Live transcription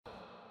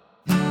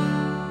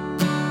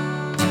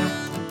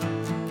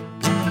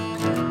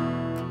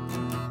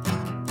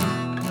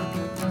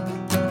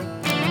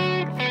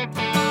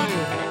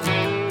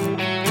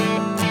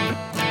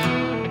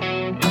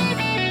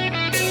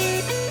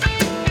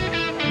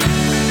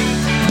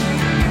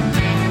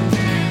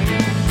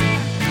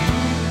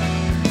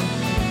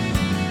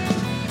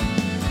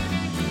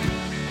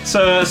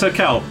So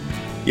Cal.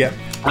 Yeah.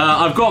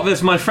 I've got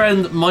this. My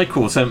friend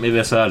Michael sent me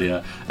this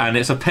earlier, and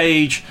it's a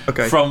page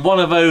from one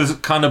of those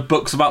kind of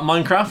books about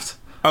Minecraft.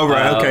 Oh,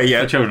 right, okay,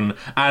 yeah. For children.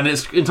 And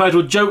it's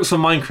entitled Jokes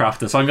from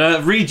Minecraft. So I'm going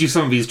to read you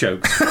some of these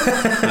jokes.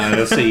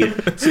 And see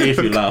if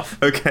you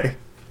laugh. Okay.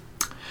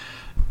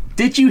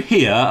 Did you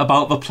hear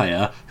about the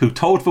player who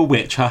told the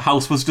witch her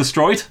house was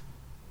destroyed?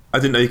 I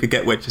didn't know you could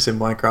get witches in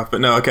Minecraft, but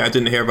no, okay, I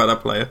didn't hear about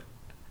that player.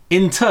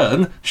 In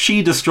turn,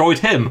 she destroyed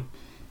him.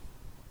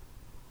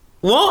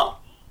 What?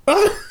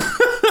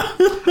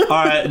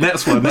 Alright,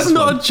 next one. That's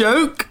not a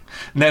joke.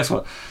 Next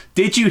one.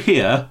 Did you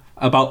hear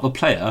about the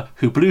player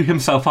who blew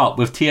himself up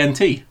with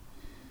TNT?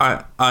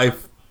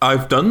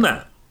 I've done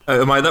that.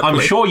 Am I that? I'm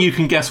sure you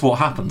can guess what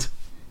happened.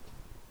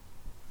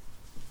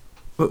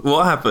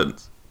 What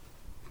happened?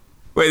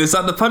 Wait, is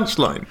that the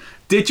punchline?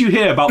 Did you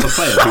hear about the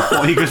player who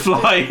thought he could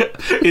fly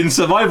in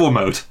survival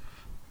mode?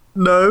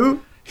 No.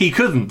 He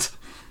couldn't.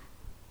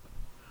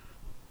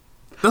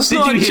 That's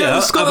not a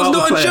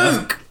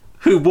joke.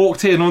 Who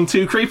walked in on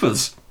 2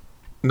 creepers?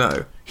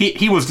 No.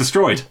 He was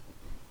destroyed.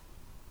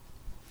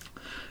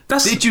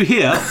 Did you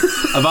hear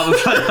about the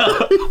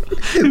player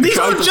who These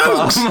tried aren't to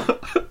jokes. farm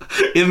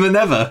in the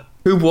Nether?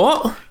 Who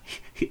what?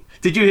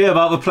 Did you hear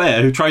about the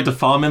player who tried to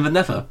farm in the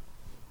Nether?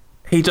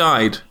 He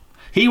died.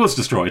 He was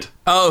destroyed.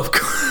 Oh,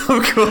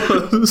 of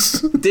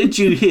course. Did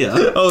you hear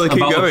about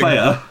the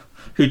player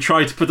who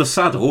tried to put a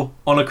saddle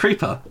on a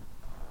creeper?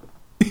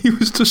 He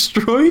was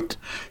destroyed?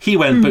 He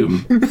went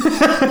boom.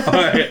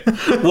 Alright,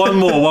 one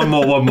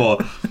more.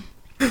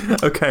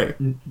 Okay.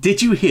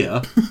 Did you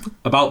hear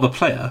about the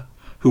player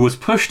who was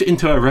pushed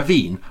into a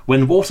ravine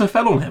when water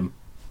fell on him?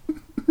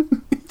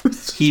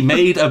 He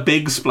made a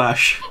big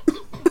splash.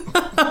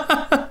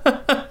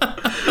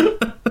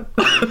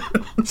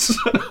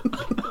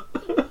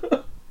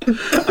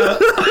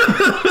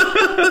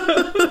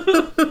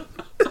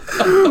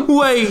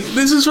 Wait,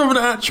 this is from an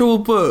actual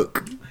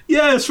book?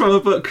 Yeah, it's from a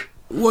book.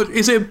 What,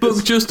 is it a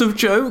book just of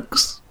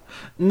jokes?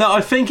 No,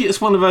 I think it's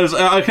one of those...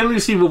 I can only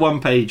see the one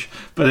page,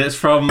 but it's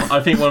from,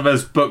 I think, one of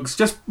those books,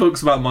 just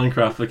books about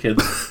Minecraft for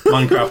kids.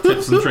 Minecraft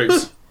tips and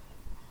tricks.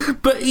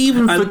 But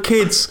even for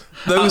kids,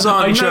 those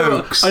aren't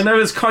jokes. I know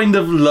it's kind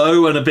of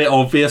low and a bit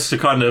obvious to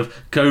kind of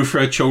go for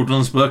a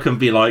children's book and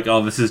be like,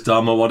 oh, this is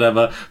dumb or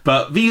whatever,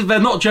 but they're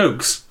not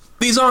jokes.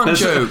 These aren't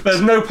jokes.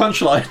 There's no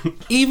punchline.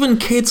 Even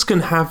kids can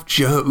have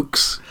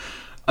jokes.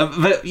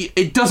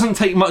 It doesn't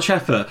take much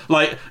effort.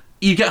 Like,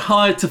 you get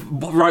hired to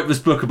write this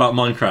book about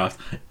Minecraft.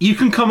 You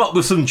can come up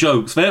with some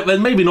jokes. They're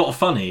maybe not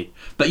funny,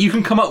 but you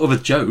can come up with a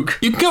joke.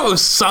 You can come up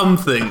with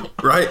something,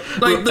 right?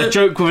 Like a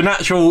joke with an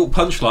actual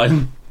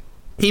punchline.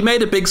 He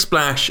made a big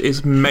splash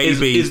is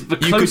maybe... Is the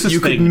closest you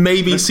could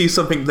maybe see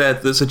something there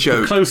that's a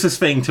joke. The closest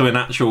thing to an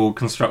actual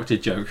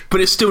constructed joke. But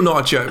it's still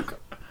not a joke.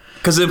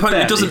 Because it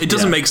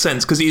doesn't make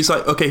sense. Because he's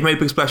like, okay, he made a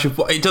big splash.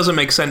 It doesn't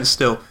make sense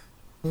still.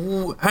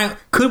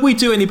 Could we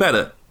do any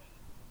better?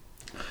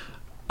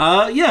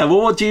 Yeah,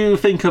 well, what do you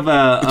think of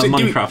a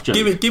Minecraft joke?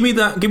 Give me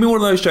that. Give me one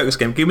of those jokes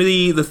again. Give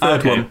me the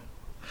third one.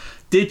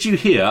 Did you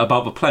hear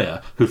about the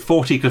player who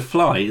thought he could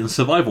fly in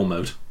survival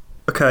mode?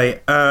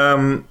 Okay,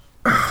 oh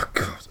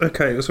God.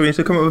 Okay, so we need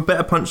to come up with a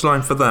better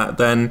punchline for that.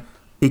 Then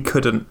he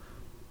couldn't.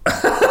 I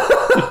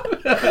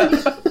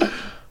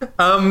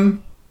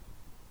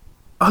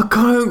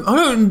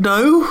don't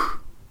know.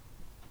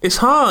 It's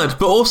hard,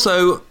 but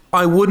also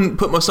I wouldn't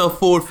put myself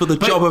forward for the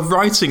job of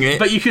writing it.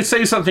 But you could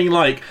say something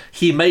like,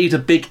 he made a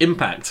big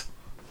impact.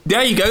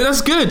 There you go,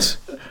 that's good.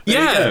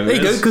 There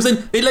you go, because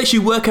then it lets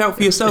you work out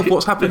for yourself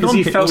what's happening on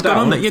here, what's going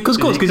on there. Yeah, because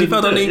he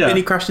fell down and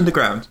he crashed into the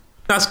ground.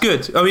 That's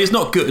good. I mean, it's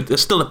not good.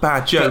 It's still a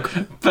bad joke.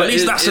 But at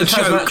least that's a joke.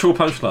 It has an actual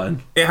punchline.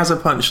 It has a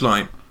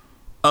punchline.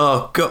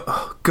 Oh,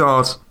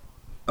 God.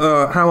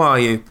 How are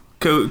you?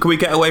 Can we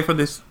get away from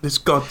this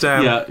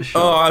goddamn... Yeah,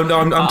 sure. Oh,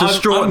 I'm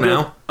distraught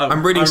now.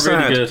 I'm really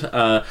sad. Really good.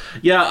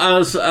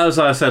 As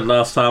I said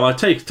last time, I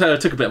took a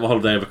bit of a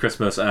holiday over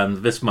Christmas, and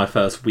this is my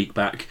first week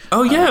back.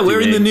 Oh, yeah,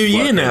 we're in the new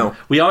year now.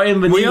 We are in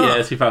the new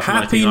year, 2019.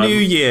 Happy New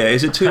Year.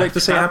 Is it too late to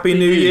say Happy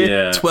New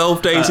Year?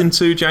 12 days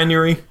into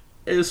January?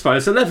 It's fine.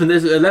 It's 11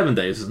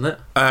 days, isn't it?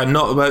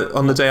 Not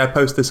on the day I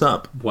post this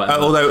up.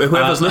 Although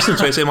whoever's listening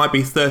to it might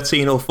be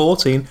 13 or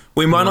 14.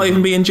 We might not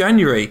even be in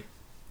January.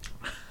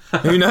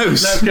 Who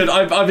knows? That's good.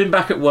 I've been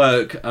back at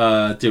work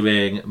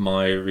doing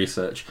my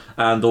research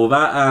and all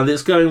that, and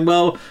it's going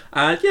well.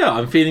 And yeah,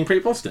 I'm feeling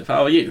pretty positive.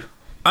 How are you?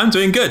 I'm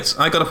doing good.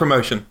 I got a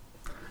promotion.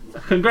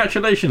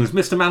 Congratulations,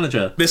 Mr.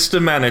 Manager.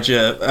 Mr.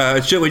 Manager.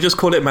 We just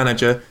call it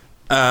Manager.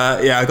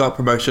 I got a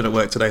promotion at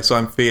work today, so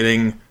I'm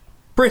feeling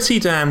pretty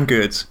damn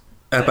good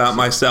about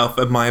myself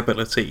and my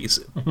abilities.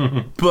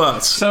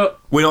 But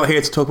we're not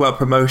here to talk about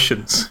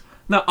promotions.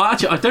 No,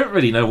 actually, I don't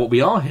really know what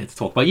we are here to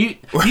talk about.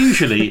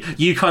 Usually,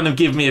 you kind of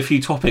give me a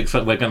few topics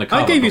that we're going to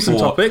cover. I gave you some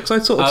topics. I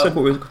sort of said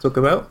what we were going to talk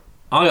about.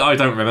 I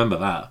don't remember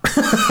that.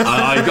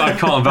 I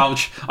can't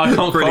vouch. I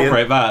can't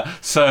corroborate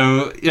that.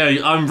 So,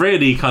 I'm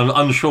really kind of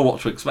unsure what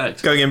to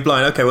expect. Going in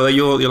blind. Okay, well,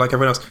 you're like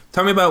everyone else.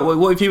 Tell me about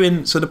what have you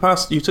been... So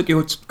you took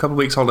your couple of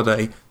weeks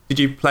holiday. Did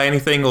you play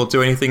anything or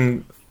do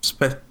anything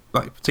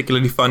like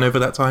particularly fun over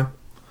that time?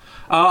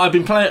 I've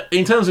been playing,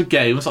 in terms of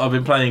games, I've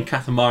been playing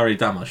Katamari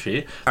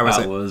Damacy. How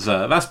is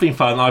it? That's been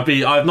fun.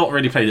 I've not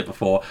really played it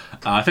before.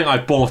 I think I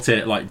bought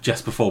it like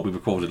just before we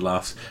recorded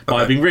last. But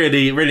I've been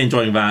really, really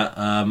enjoying that.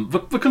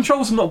 The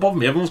controls have not bothered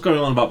me. Everyone's going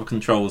on about the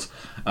controls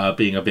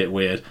being a bit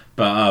weird,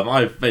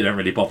 but they don't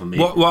really bother me.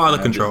 What are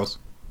the controls?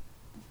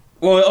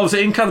 Well,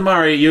 obviously in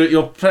Katamari,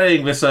 you're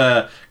playing this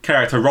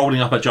character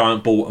rolling up a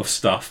giant ball of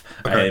stuff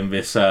in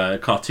this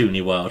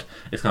cartoony world.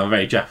 It's kind of a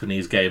very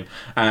Japanese game.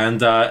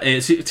 And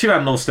it's 2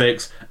 analog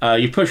sticks.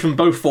 You push them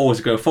both forward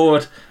to go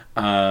forward.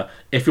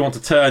 If you want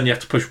to turn, you have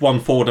to push one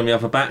forward and the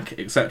other back,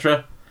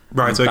 etc.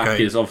 Right, okay. Back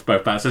is off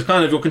both backs. So it's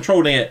kind of, you're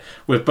controlling it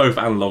with both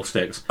analog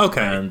sticks. Okay.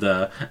 And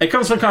it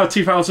comes from kind of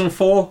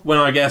 2004, when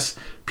I guess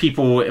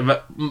people,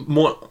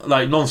 more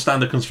like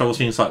non-standard control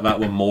schemes like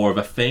that were more of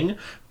a thing.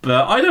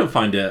 But I don't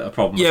find it a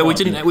problem. Yeah, we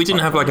didn't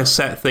have like a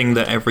set thing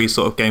that every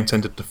sort of game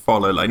tended to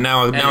follow. Like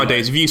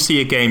nowadays, if you see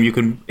a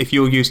game, if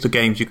you're used to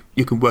games,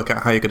 you can work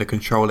out how you're going to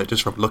control it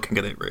just from looking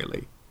at it,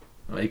 really.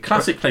 A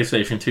classic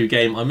PlayStation 2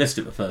 game. I missed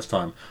it the first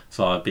time,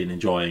 so I've been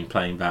enjoying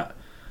playing that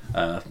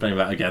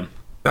again.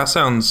 That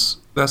sounds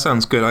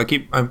good.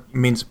 I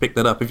mean to pick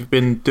that up. Have you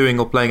been doing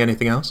or playing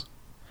anything else?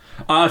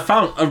 I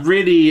found a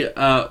really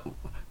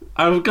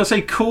I was gonna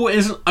say cool.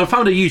 I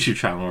found a YouTube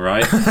channel,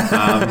 right?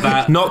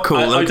 That Not cool.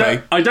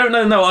 Okay. I don't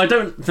know. No, I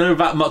don't know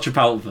that much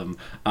about them.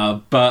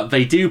 But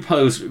they do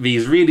post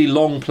these really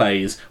long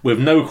plays with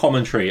no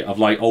commentary of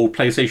like old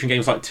PlayStation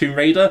games like Tomb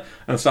Raider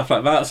and stuff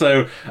like that.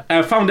 So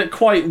I found it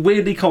quite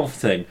weirdly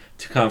comforting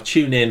to kind of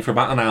tune in for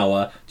about an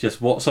hour,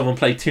 just watch someone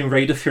play Tomb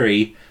Raider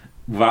 3.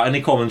 Without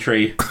any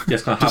commentary,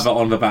 just kind of have it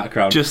on the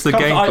background. Just the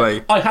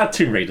gameplay. I had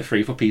Tomb Raider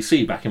 3 for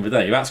PC back in the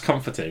day. That's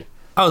comforting.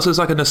 Oh, so it's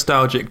like a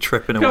nostalgic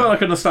trip in a way.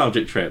 Like a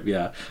nostalgic trip,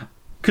 yeah.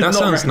 Could that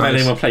not recommend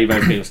nice. anyone play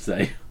those games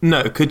today.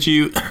 No, could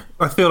you?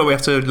 I feel like we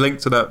have to link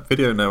to that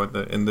video now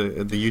in the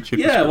YouTube.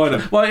 Yeah, why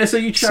not? Well, it's a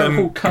YouTube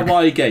channel called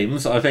Kawaii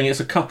Games. I think it's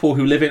a couple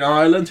who live in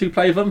Ireland who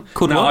play them.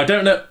 Called now, what? I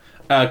don't know.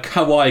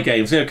 Kawaii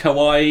Games,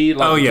 Kawaii.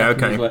 Like, oh yeah,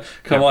 okay.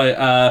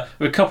 Kawaii.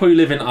 A couple who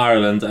live in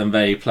Ireland and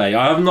they play.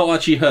 I have not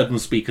actually heard them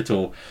speak at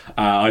all.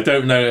 I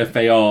don't know if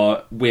they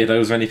are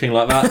weirdos or anything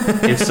like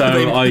that. If so,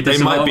 they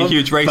might be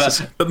huge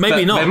racists, but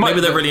maybe not.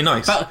 Maybe they're really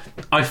nice.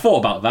 I thought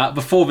about that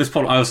before this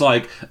podcast. I was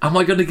like, am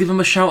I going to give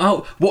them a shout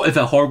out? What if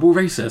they're horrible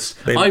racists?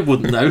 I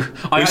wouldn't know.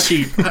 I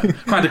actually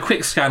had a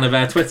quick scan of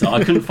their Twitter.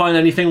 I couldn't find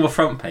anything on the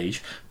front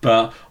page,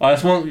 but I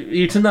just want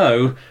you to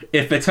know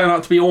if they turn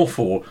out to be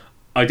awful.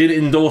 I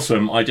didn't endorse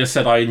them. I just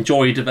said I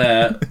enjoyed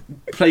their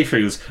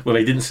playthroughs where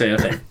they didn't say a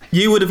thing.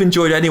 You would have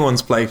enjoyed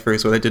anyone's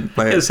playthroughs where they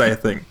didn't say a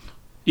thing.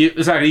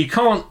 Exactly. You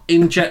can't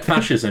inject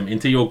fascism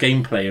into your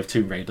gameplay of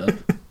Tomb Raider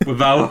with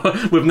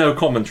no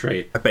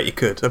commentary. I bet you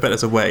could. I bet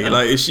there's a way.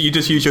 Like you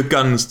just use your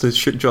guns to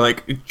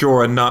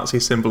draw a Nazi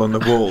symbol on the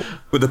wall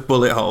with the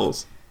bullet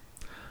holes.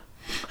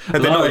 They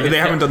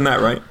haven't done that,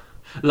 right?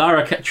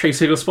 Lara kept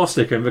tracing a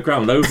swastika in the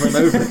ground over and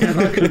over again.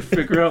 I couldn't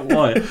figure out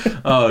why.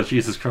 Oh,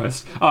 Jesus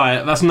Christ.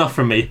 Alright, that's enough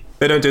from me.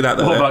 They don't do that,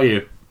 though. What about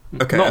you?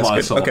 Okay, that's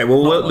good. Saw. Okay,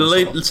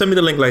 well, send me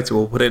the link later.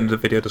 We'll put it in the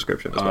video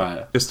description as well.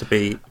 Right. Just to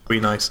be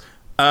nice.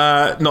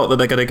 Not that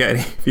they're going to get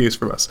any views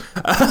from us.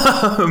 What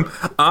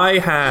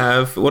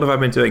have I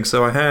been doing?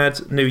 So I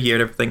had New Year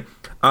and everything.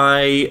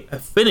 I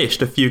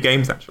finished a few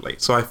games, actually.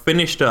 So I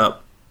finished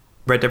up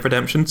Red Dead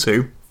Redemption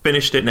 2.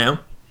 Finished it now.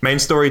 Main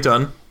story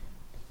done.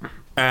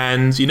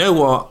 And you know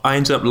what? I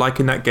ended up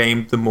liking that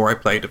game the more I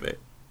played of it.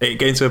 It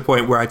came to a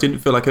point where I didn't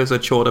feel like it was a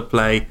chore to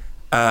play.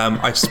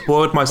 I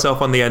spoiled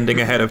myself on the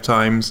ending ahead of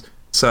times,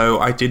 so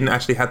I didn't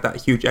actually have that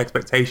huge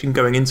expectation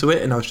going into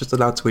it, and I was just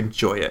allowed to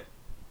enjoy it,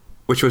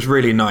 which was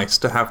really nice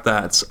to have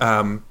that.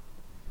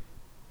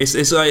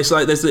 It's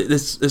like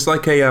there's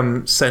like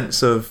a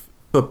sense of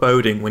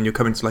foreboding when you're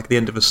coming to like the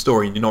end of a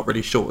story and you're not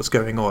really sure what's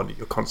going on.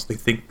 You're constantly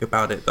thinking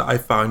about it. That I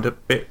found a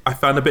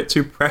bit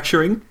too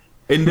pressuring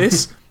in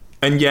this.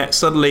 And yet,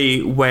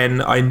 suddenly,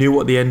 when I knew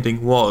what the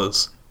ending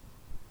was,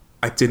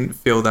 I didn't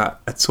feel that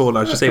at all.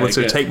 I was just able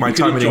to take my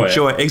time and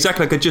enjoy it.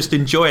 Exactly, I could just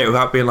enjoy it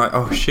without being like,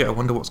 oh shit, I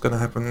wonder what's going to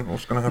happen.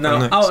 What's going to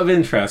happen next? Now, out of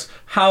interest,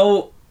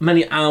 how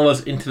many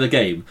hours into the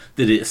game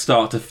did it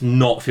start to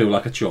not feel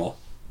like a chore?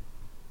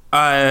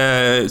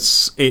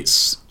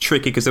 It's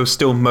tricky because there were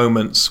still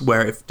moments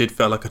where it did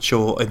feel like a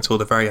chore until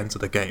the very end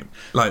of the game.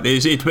 Like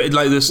there's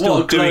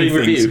still doing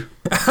things.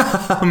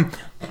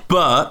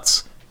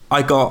 But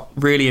I got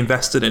really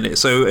invested in it.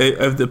 So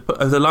over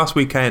the last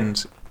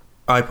weekend,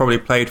 I probably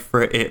played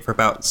for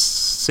about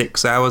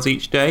 6 hours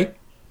each day,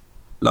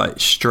 like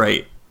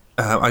straight.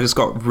 I just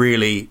got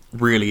really,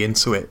 really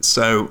into it.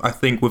 So I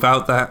think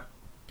without that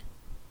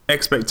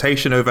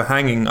expectation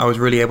overhanging, I was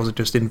really able to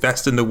just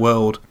invest in the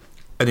world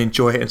and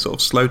enjoy it and sort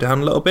of slow down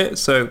a little bit.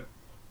 So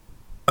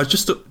I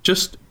just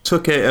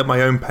took it at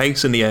my own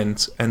pace in the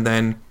end, and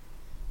then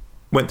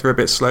went through a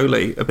bit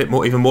slowly,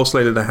 even more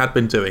slowly than I had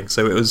been doing.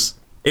 So it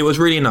was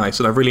really nice,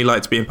 and I really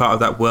liked being part of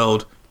that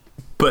world.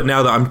 But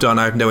now that I'm done,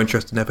 I have no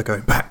interest in ever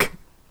going back.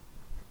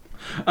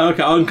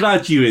 Okay, I'm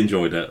glad you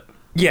enjoyed it.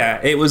 Yeah,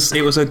 it was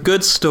a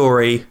good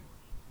story.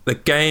 The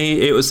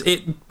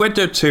game, Red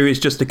Dead 2 is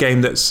just a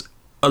game that's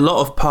a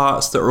lot of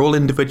parts that are all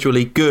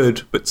individually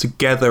good, but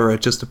together are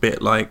just a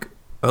bit like,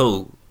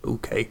 oh,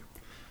 okay.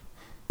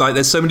 Like,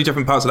 there's so many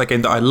different parts of that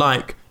game that I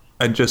like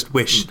and just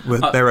wish were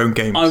their own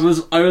games.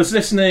 I was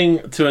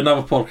listening to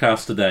another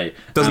podcast today.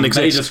 Doesn't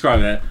exist.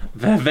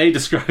 They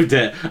described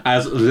it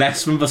as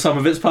less than the sum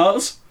of its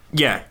parts.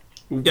 Yeah.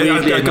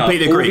 I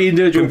completely agree. All the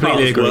individual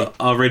parts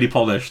are really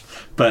polished,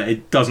 but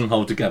it doesn't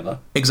hold together.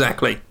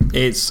 Exactly.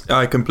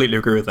 I completely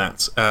agree with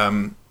that.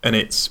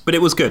 But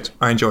it was good.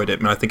 I enjoyed it,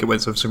 and I think it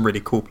went to some really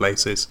cool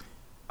places.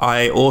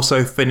 I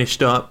also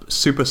finished up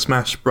Super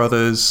Smash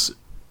Brothers,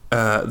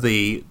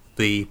 the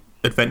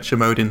adventure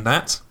mode in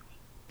that,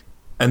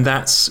 and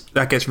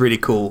that gets really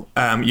cool.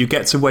 You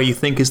get to where you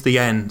think is the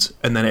end,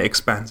 and then it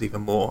expands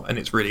even more, and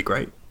it's really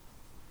great.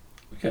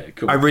 Okay,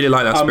 cool. I really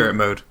like that spirit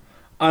mode.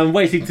 I'm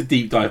waiting to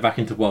deep dive back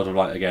into World of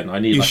Light again. I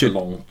need a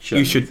long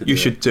journey. You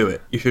should do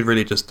it. You should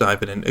really just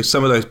dive it in.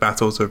 Some of those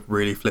battles are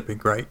really flipping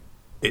great.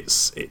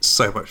 It's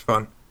so much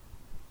fun.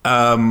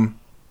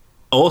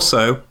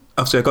 Also,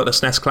 obviously, I got the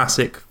SNES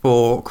Classic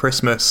for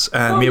Christmas,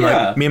 and me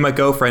and my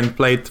girlfriend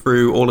played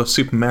through all of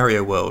Super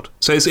Mario World.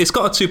 So it's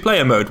got a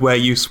 2-player mode where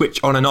you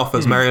switch on and off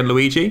as Mario and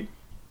Luigi,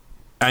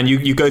 and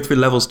you go through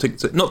levels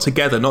not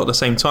together, not at the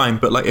same time,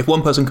 but like if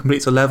one person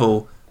completes a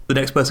level, the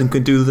next person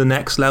can do the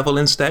next level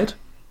instead.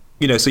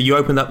 So you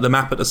open up the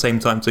map at the same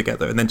time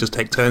together and then just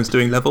take turns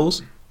doing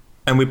levels.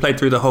 And we played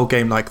through the whole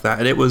game like that.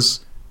 And it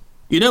was...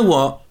 You know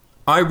what?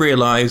 I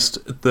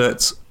realised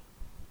that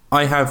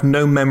I have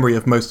no memory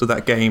of most of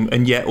that game,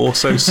 and yet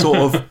also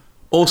sort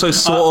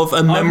of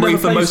a memory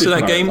for most of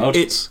that game.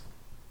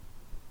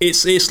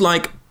 It's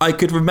like I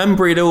could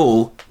remember it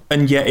all,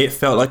 and yet it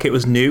felt like it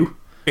was new,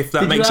 if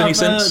that makes any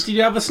sense. Did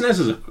you have a SNES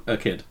as a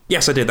kid?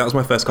 Yes, I did. That was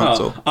my first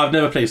console. I've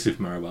never played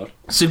Super Mario World.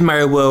 Super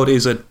Mario World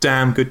is a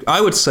damn good... I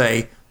would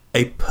say...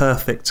 a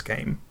perfect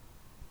game.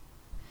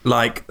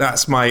 Like,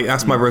 that's my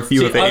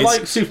review of it. I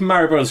like Super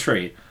Mario Bros.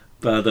 3,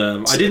 but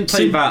I didn't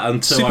play that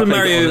until I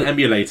played it on an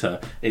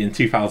emulator in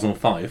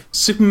 2005.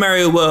 Super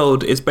Mario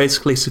World is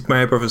basically Super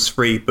Mario Bros.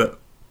 3, but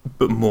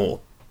more.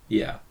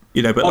 Yeah.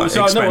 But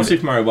obviously, I know what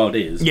Super Mario World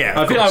is.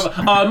 Yeah, I think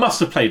I must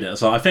have played it,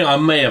 so I think I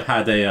may have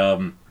had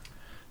a...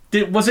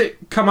 was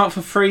it come out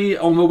for free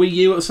on the Wii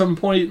U at some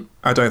point?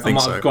 I don't think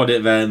so. I might have got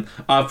it then.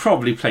 I've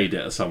probably played it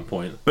at some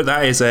point. But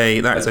that is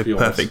a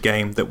perfect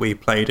game that we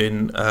played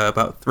in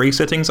about 3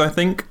 sittings, I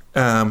think.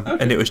 Okay.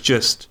 And it was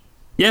just...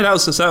 Yeah, that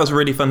was a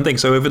really fun thing.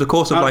 So over the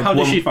course of how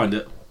did she find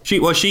it? She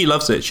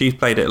loves it. She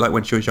played it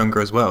when she was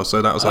younger as well.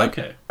 So that was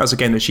that was a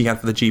game that she had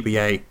for the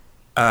GBA.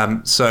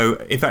 So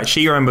in fact,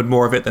 she remembered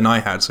more of it than I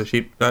had. So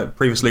she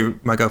previously,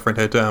 my girlfriend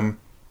had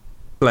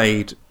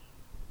played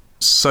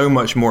so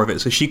much more of it,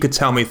 so she could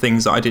tell me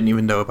things that I didn't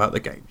even know about the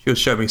game. She was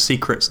showing me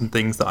secrets and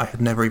things that I had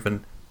never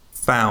even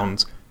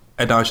found,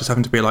 and I was just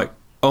having to be like,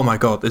 oh my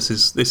god, this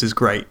is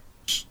great.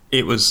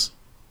 It was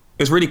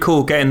really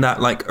cool getting that,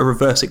 like, a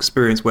reverse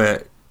experience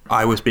where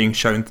I was being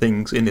shown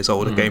things in this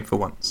older game for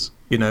once.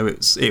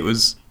 It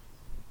was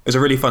a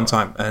really fun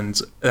time,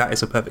 and that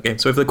is a perfect game.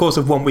 So over the course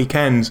of one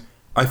weekend,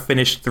 I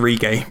finished 3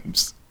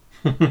 games.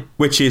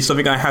 Which is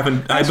something I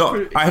haven't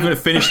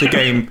finished the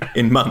game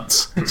in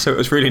months, so it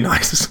was really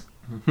nice.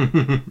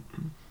 And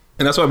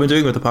that's what I've been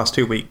doing with the past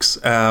 2 weeks.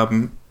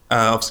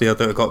 Obviously, I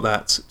got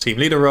that team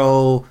leader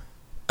role.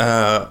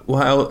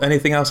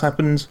 Anything else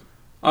happened?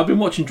 I've been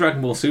watching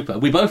Dragon Ball Super.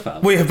 We both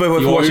have. We have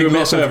both been watching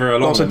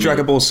lots of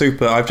Dragon Ball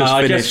Super. I've just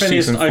finished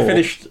season 4.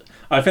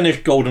 I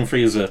finished Golden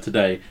Frieza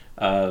today.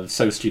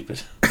 So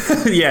stupid.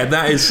 Yeah,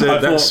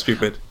 that's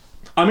stupid.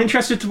 I'm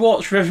interested to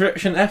watch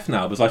Resurrection F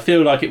now, because I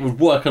feel like it would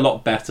work a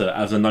lot better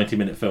as a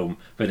 90-minute film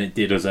than it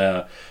did as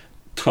a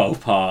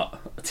 12-part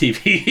TV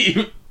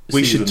season.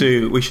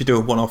 We should do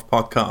a one-off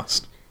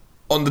podcast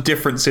on the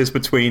differences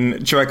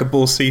between Dragon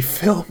Ball Z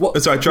film.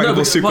 Dragon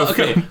Ball Super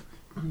film.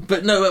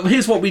 But no,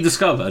 here's what we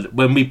discovered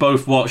when we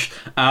both watched...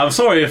 I'm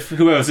sorry if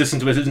whoever's listening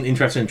to it isn't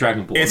interested in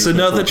Dragon Ball. It's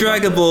another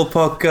Dragon Ball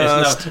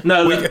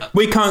podcast.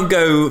 We can't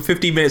go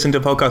 15 minutes into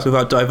a podcast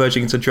without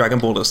diverging into Dragon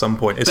Ball at some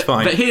point. It's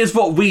fine. But here's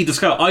what we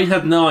discovered. I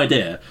had no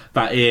idea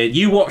that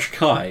you watched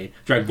Kai,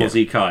 Dragon Ball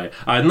Z Kai.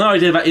 I had no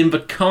idea that in the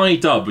Kai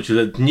dub, which is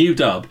a new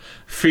dub,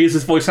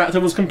 Frieza's voice actor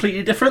was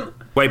completely different.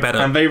 Way better.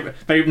 And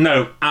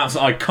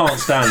absolutely, I can't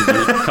stand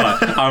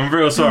Kai. I'm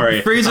real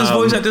sorry. Frieza's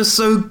voice actor's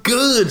so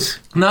good.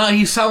 No,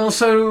 he sounds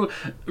so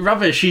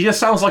rubbish. He just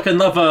sounds like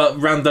another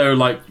rando,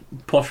 like,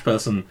 posh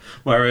person.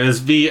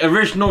 Whereas the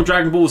original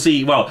Dragon Ball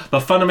Z, the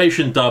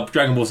Funimation dub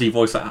Dragon Ball Z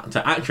voice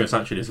actress,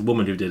 actually, is a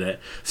woman who did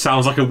it,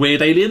 sounds like a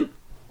weird alien.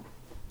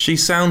 She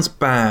sounds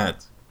bad.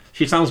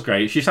 She sounds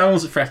great. She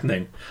sounds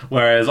threatening.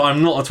 Whereas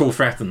I'm not at all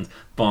threatened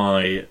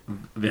by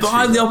this. But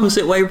I'm the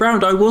opposite way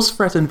round. I was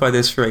threatened by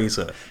this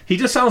Frieza. He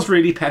just sounds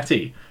really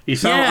petty. He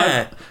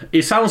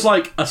sounds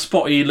like a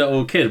spotty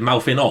little kid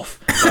mouthing off,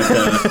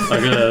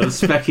 like a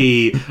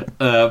specky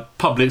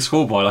public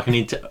schoolboy,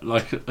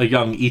 like a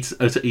young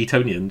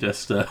Etonian,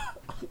 just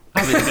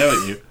having a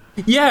go at you.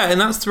 Yeah, and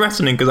that's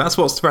threatening, because that's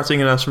what's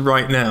threatening us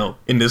right now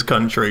in this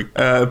country.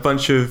 A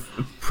bunch of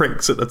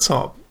pricks at the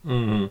top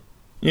Mm-hmm.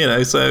 You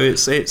know, so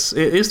it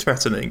is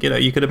threatening. You know,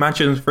 you could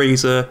imagine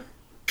Freezer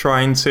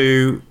trying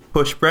to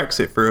push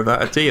Brexit through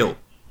without a deal.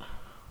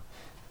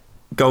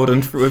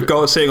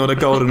 Sitting on a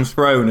golden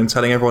throne and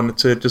telling everyone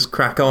to just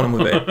crack on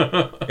with it.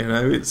 You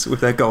know, it's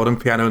with their golden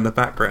piano in the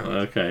background.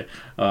 Okay,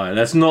 all right.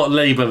 Let's not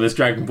labour this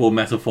Dragon Ball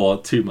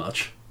metaphor too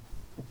much.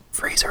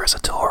 Freezer is a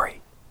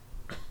Tory.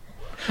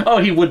 Oh,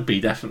 he would be,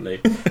 definitely.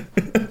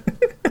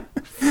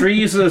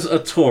 Freezer's a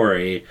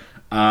Tory.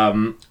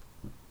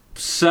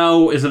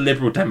 Cell is a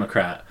Liberal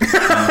Democrat.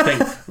 I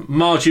think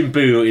Majin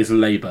Buu is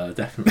Labour,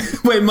 definitely.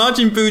 Wait,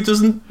 Majin Buu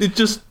doesn't... It's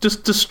just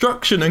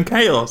destruction and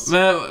chaos.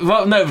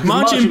 Well, no,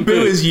 Majin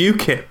Buu is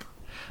UKIP.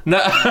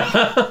 No,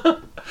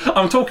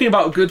 I'm talking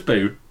about Good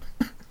Buu.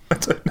 I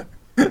don't know.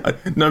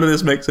 None of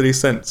this makes any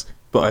sense,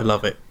 but I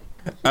love it.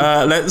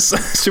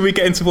 Should we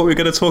get into what we're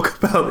going to talk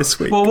about this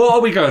week? Well, what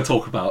are we going to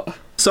talk about?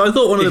 So I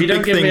thought one of the big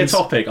things... If you don't give me a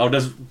topic, I'll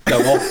just go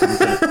off.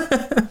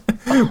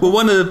 Well,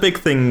 one of the big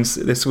things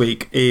this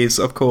week is,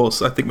 of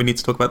course, I think we need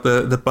to talk about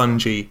the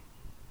Bungie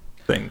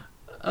thing.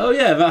 Oh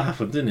yeah, that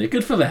happened, didn't it?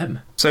 Good for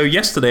them. So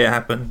yesterday it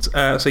happened.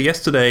 So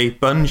yesterday,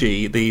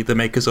 Bungie, the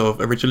makers of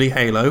originally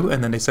Halo,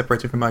 and then they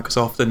separated from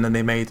Microsoft, and then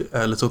they made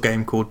a little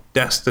game called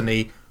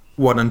Destiny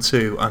 1 and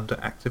 2 under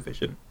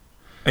Activision.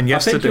 And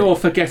yesterday, I think you're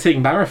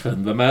forgetting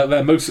Marathon,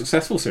 their most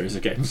successful series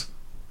of games.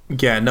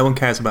 Yeah, no one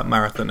cares about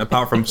Marathon,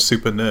 apart from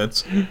super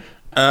nerds.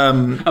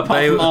 Apart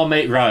from our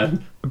mate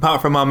Ryan.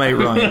 Apart from our mate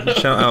Ryan.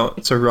 Shout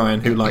out to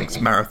Ryan, who likes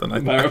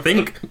Marathon. I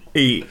think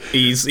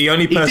he's the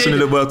only person in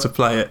the world to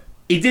play it.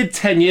 He did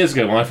 10 years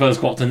ago when I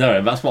first got to know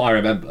him. That's what I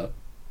remember.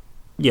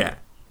 Yeah.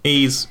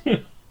 He's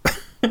the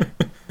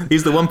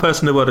one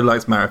person in the world who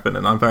likes Marathon,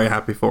 and I'm very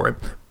happy for him.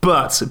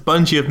 But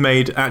Bungie have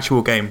made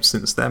actual games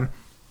since then.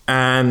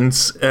 And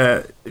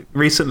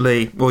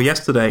yesterday,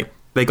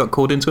 they got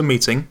called into a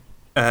meeting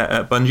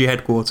at Bungie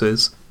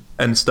headquarters,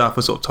 and staff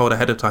was sort of told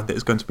ahead of time that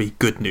it's going to be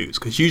good news.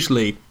 Because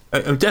usually,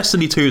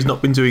 Destiny 2 has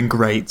not been doing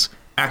great.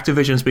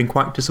 Activision's been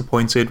quite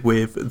disappointed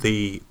with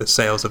the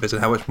sales of it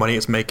and how much money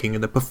it's making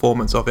and the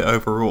performance of it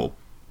overall.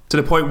 To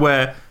the point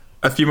where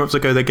a few months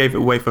ago they gave it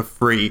away for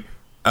free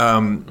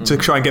to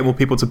try and get more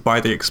people to buy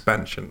the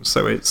expansion.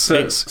 So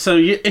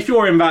if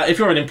you're an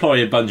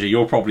employee at Bungie,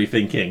 you're probably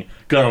thinking,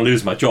 "Gonna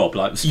lose my job."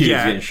 Like the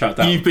studio's getting shut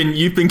down. You've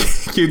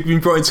been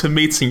brought into a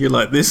meeting. You're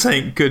like, "This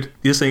ain't good.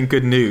 This ain't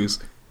good news."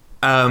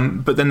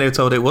 But then they were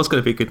told it was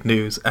going to be good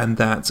news, and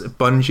that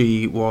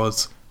Bungie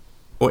was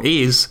or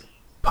is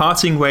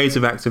parting ways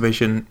with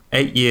Activision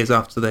 8 years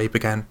after they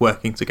began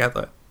working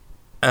together.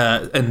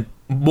 And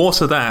more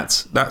to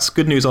that's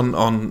good news on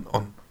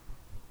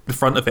the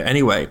front of it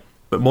anyway.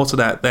 But more to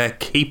that, they're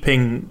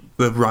keeping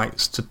the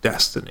rights to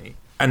Destiny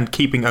and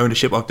keeping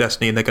ownership of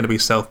Destiny, and they're going to be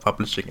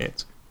self-publishing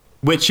it,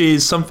 which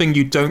is something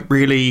you don't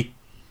really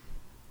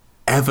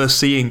ever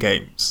see in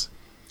games.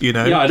 You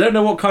know? Yeah, I don't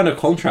know what kind of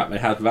contract they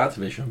had with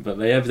Activision, but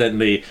they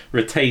evidently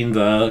retained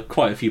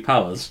quite a few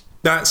powers.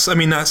 That's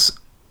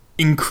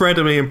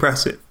incredibly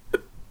impressive.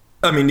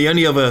 I mean, the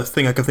only other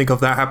thing I can think of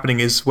that happening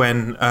is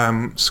when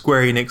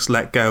Square Enix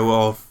let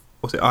go of,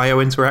 was it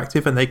IO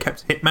Interactive, and they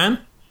kept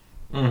Hitman?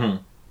 Mm-hmm.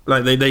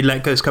 Like, they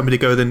let this company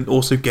go, then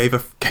also gave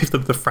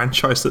them the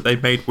franchise that they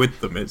made with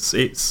them.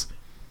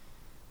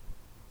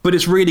 But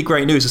it's really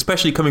great news,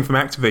 especially coming from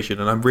Activision,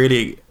 and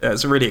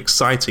it's really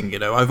exciting, you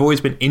know. I've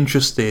always been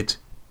interested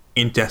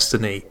in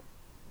Destiny,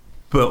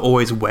 but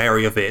always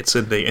wary of it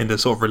and the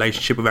sort of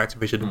relationship with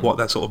Activision and what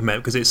that sort of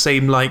meant, because it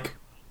seemed like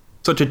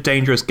such a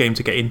dangerous game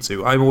to get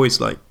into. I'm always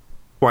like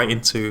quite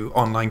into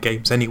online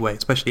games anyway,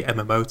 especially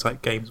MMO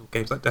type games or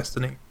games like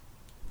Destiny.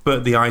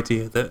 But the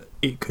idea that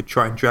it could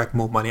try and drag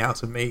more money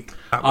out of me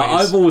that way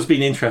I've always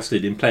been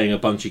interested in playing a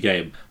Bungie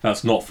game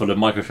that's not full of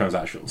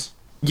microtransactions.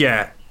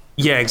 Yeah,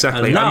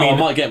 exactly. And now I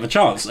might get the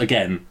chance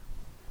again.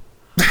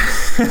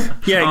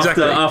 Yeah,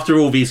 exactly. After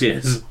all these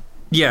years.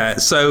 Yeah,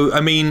 so I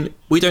mean,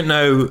 we don't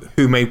know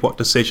who made what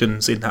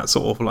decisions in that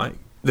sort of like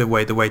the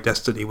way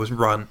Destiny was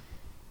run,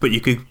 but you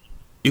could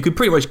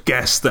pretty much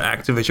guess that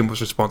Activision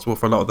was responsible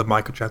for a lot of the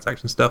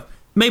microtransaction stuff.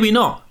 Maybe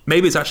not.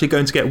 Maybe it's actually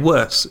going to get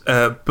worse.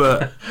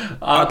 But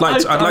I'd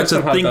like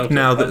to think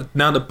now that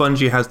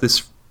Bungie has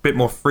this bit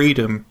more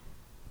freedom,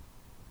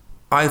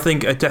 I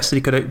think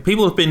Destiny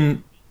people have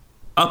been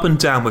up and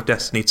down with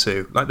Destiny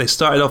 2. Like, they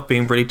started off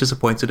being really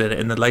disappointed in it,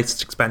 and the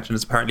latest expansion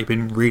has apparently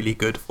been really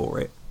good for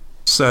it.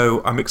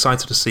 So I'm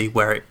excited to see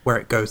where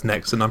it goes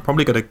next, and I'm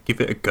probably going to give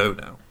it a go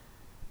now.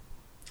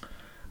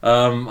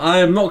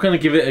 I'm not going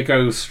to give it a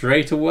go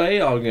straight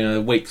away. I'm going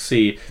to wait to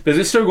see. Because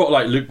it's still got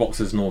like loot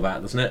boxes and all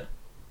that, doesn't it?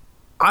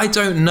 I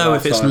don't know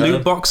if it's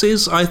loot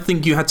boxes. I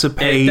think you had to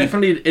pay.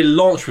 It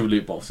launched with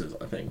loot boxes,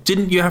 I think.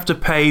 Didn't you have to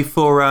pay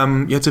for?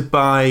 You had to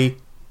buy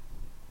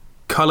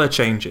color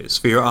changes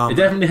for your armor. It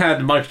definitely had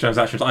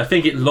microtransactions. I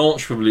think it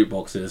launched with loot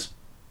boxes.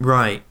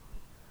 Right.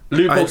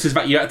 Loot boxes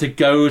that you had to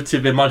go to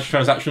the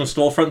microtransaction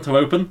storefront to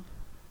open.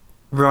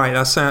 Right,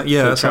 that sounds.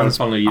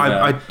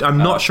 I'm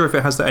not sure if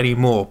it has that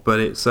anymore, but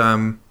it's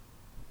yeah,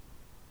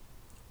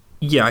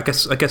 I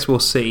guess we'll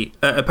see.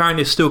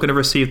 Apparently, it's still going to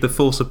receive the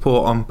full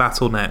support on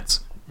Battle.net,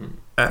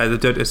 They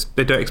don't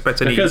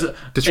expect any because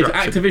disruption.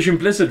 It's Activision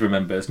Blizzard,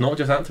 remember, it's not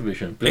just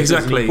Activision. Blizzard's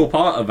exactly. an equal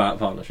part of that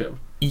partnership.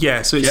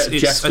 Yeah, so it's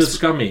just as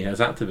scummy as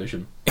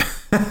Activision.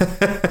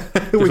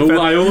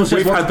 I always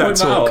want to point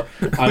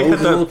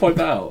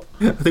that out.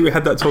 I think we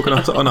had that talk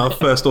on our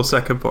first or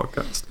second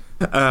podcast.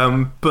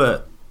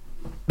 But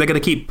they're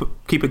going to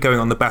keep it going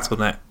on the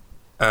Battle.net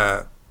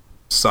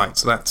site.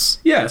 So that's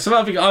So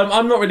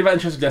I'm not really that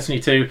interested in Destiny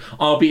 2.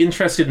 I'll be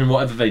interested in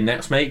whatever they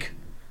next make.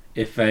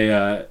 If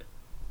they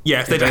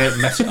if they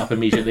don't mess it up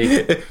immediately.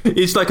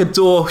 It's like a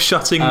door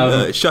shutting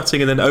and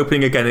then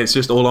opening again. It's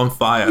just all on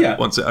fire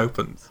once it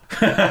opens.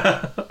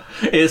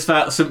 It's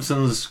that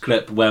Simpsons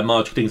clip where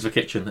Marge cleans the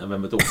kitchen and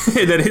then the door.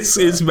 And then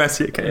it's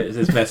messy again.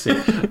 It's messy.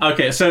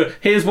 Okay, so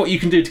here's what you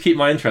can do to keep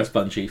my interest,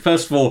 Bungie.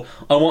 First of all,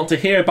 I want to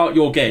hear about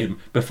your game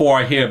before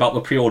I hear about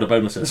the pre-order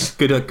bonuses.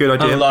 Good idea.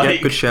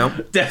 Unlike good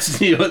shout.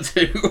 Destiny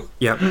 2.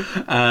 Yeah.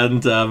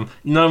 And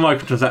no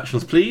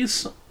microtransactions,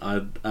 please.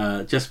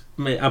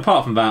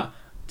 Apart from that,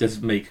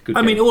 just make a good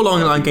game. I mean, all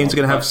online games are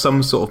going to have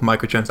some sort of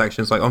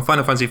microtransactions. Like on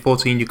Final Fantasy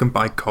XIV, you can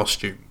buy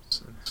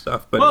costumes and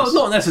stuff. But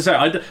not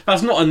necessarily.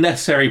 That's not a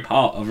necessary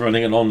part of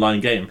running an online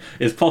game.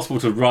 It's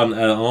possible to run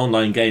an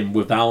online game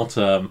without...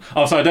 So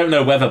I don't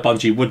know whether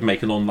Bungie would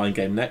make an online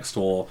game next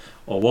or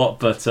what,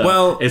 but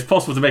it's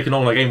possible to make an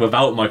online game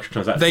without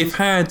microtransactions. They've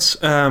had...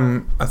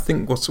 I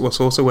think what's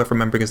also worth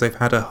remembering is they've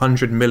had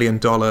 $100 million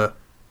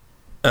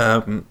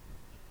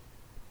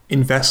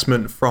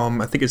investment from,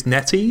 I think it's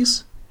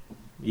NetEase?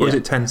 Or is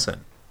it Tencent?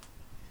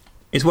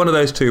 It's one of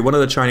those two, one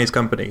of the Chinese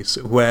companies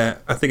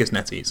where I think it's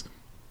NetEase.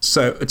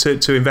 So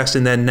to invest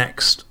in their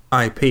next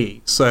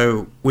IP.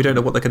 So we don't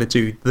know what they're going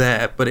to do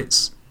there, but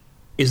it's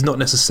not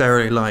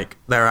necessarily like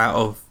they're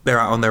out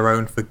on their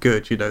own for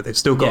good. You know, they've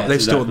still got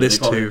this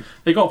too.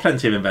 They've got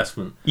plenty of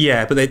investment.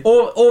 Yeah, but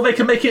or they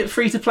can make it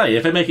free to play.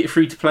 If they make it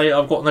free to play,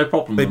 I've got no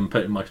problem with them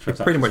putting microtransactions.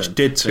 They pretty much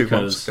did 2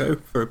 months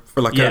ago for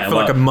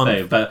a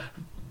month. But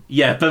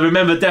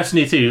remember,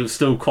 Destiny 2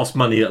 still cost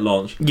money at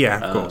launch. Yeah,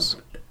 of course.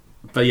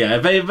 But yeah,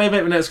 if they make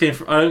the next game...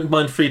 I don't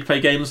mind free-to-play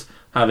games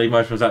having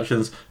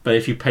microtransactions, but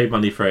if you paid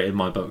money for it, in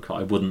my book,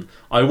 I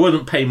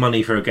wouldn't pay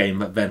money for a game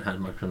that then had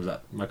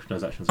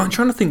microtransactions. I'm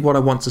trying to think what I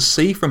want to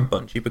see from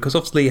Bungie, because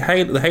obviously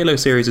the Halo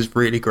series is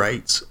really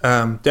great.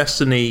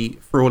 Destiny,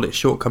 for all its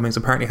shortcomings,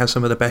 apparently has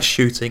some of the best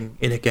shooting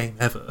in a game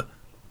ever.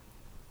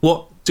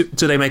 What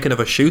do they make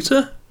another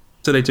shooter?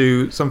 Do they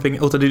do something,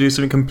 or do they do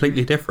something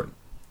completely different?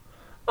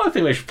 I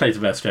think they should play to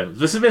their strengths.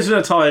 This is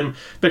a time,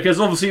 because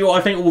obviously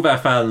I think all their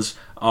fans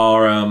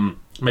are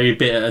maybe a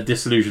bit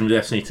disillusioned with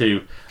Destiny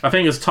 2. I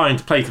think it's time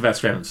to play to their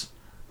strengths.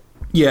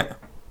 Yeah.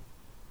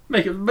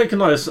 Make a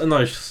nice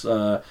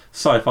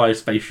sci-fi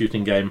space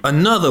shooting game.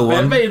 Another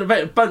one.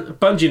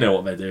 Bungie know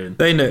what they're doing.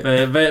 They know.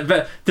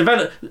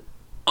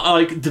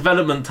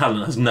 Development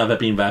talent has never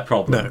been their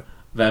problem. No.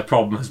 Their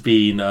problem has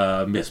been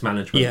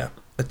mismanagement. Yeah,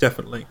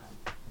 definitely.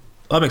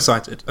 I'm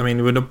excited. I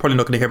mean, we're probably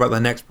not going to hear about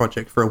their next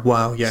project for a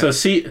while yet. So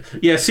see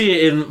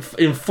it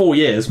in 4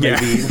 years,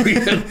 maybe.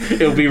 Yeah.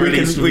 It'll be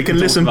released. We can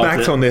listen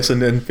back on this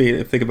and then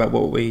think about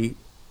what we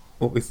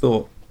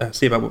thought.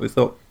 See about what we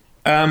thought.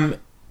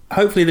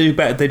 Hopefully they do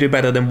better. They do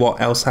better than what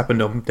else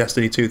happened on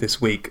Destiny 2 this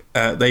week.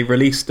 They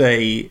released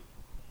a.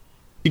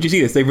 Did you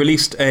see this? They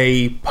released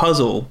a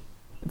puzzle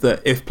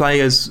that if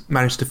players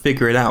managed to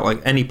figure it out,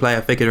 like any player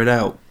figured it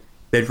out,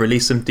 they'd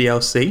release some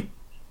DLC.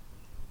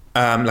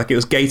 Like it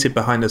was gated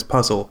behind this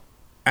puzzle,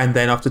 and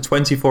then after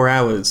 24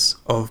 hours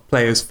of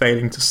players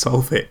failing to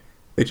solve it,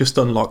 they just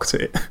unlocked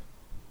it.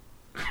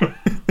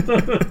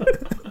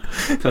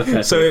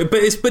 So,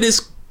 but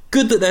it's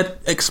good that they're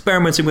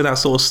experimenting with that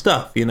sort of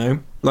stuff, you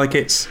know. Like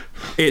it's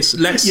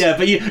less. Yeah,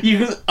 but you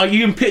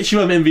can picture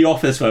them in the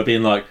office though,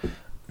 being like,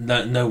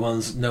 no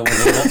one's unlocked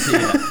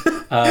it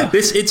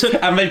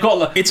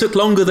yet. It took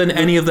longer than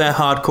any of their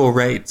hardcore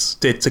raids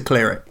did to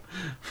clear it.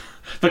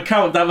 The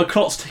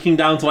clock's ticking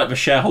down to like the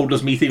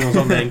shareholders meeting or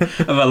something,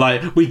 and they're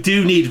like, we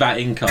do need that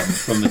income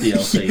from the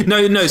DLC.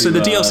 No. So the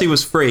DLC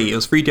was free. It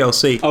was free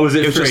DLC. Oh, was it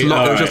free? It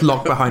was just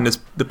locked behind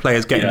the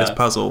players getting this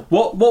puzzle.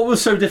 What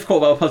was so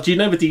difficult about the puzzle? Do you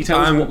know the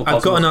details of what the puzzle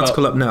I've got an was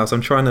article about? up now, so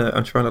I'm trying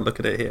to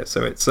look at it here.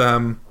 So it's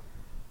I'll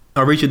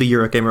read you the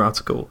Eurogamer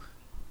article.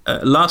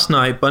 Last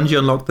night, Bungie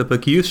unlocked the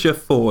Bogusha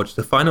Forge,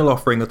 the final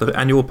offering of the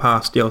annual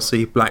pass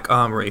DLC Black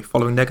Armory,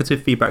 following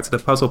negative feedback to the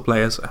puzzle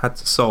players had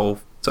to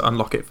solve to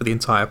unlock it for the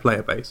entire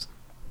player base.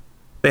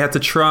 They had to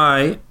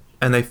try,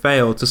 and they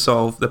failed to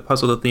solve the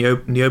puzzle of the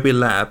Niobe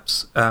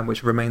Labs,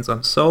 which remains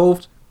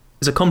unsolved.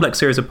 It's a complex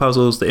series of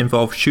puzzles that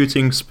involve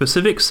shooting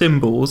specific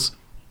symbols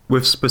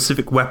with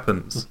specific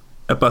weapons.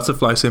 A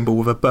butterfly symbol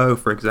with a bow,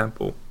 for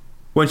example.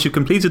 Once you've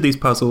completed these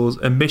puzzles,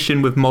 a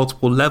mission with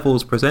multiple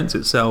levels presents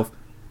itself.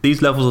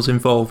 These levels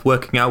involve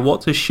working out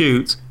what to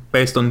shoot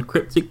based on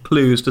cryptic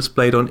clues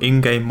displayed on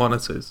in-game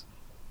monitors.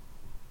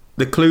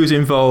 The clues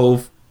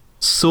involve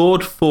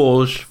sword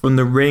forged from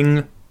the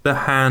ring the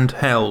hand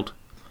held,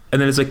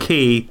 and then there's a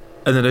key,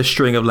 and then a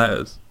string of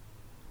letters.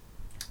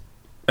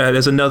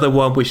 There's another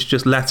one which is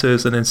just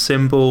letters and then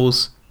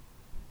symbols.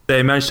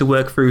 They managed to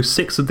work through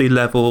 6 of the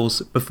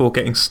levels before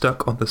getting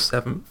stuck on the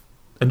 7th.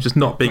 and just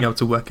not being able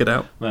to work it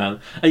out. Man,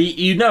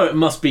 you know it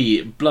must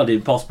be bloody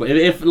impossible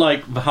if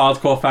like the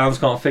hardcore fans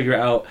can't figure it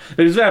out,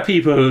 because there are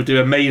people who do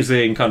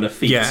amazing kind of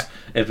feats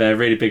if they're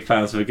really big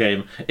fans of a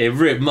game.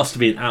 It must have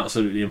been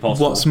absolutely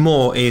impossible. What's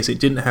more is it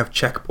didn't have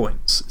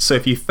checkpoints, so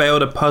if you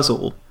failed a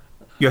puzzle,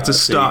 you had to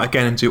start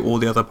again and do all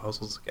the other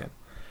puzzles again.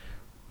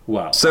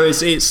 Wow. So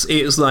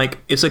it's like,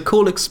 it's a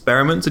cool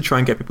experiment to try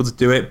and get people to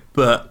do it,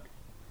 but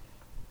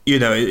you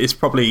know, they've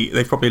probably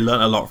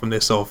learned a lot from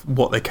this of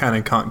what they can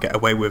and can't get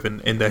away with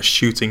in their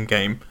shooting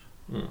game.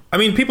 I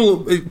mean,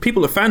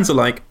 people fans are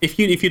like, if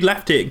you'd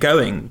left it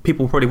going,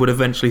 people probably would have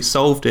eventually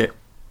solved it,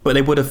 but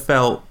they would have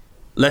felt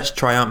less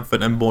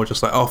triumphant and more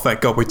just like, oh,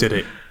 thank God we did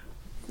it.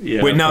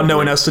 Yeah, we're now no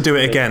one else to do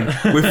it again.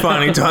 We've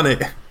finally done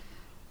it.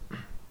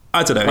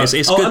 I don't know. It's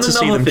good to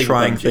see them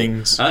trying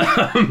things.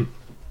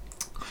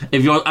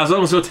 As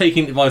long as you're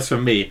taking advice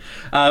from me,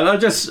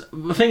 I'm just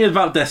thinking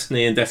about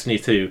Destiny and Destiny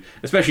 2,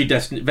 especially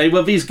Destiny. They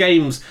were these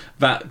games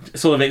that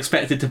sort of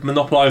expected to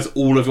monopolise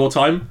all of your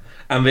time,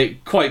 and they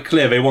quite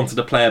clear they wanted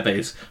a player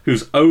base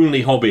whose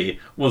only hobby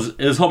was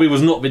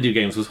not video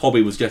games. His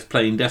hobby was just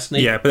playing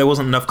Destiny. Yeah, but there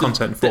wasn't enough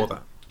content for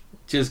that.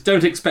 Just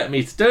don't expect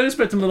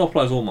to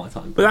monopolise all my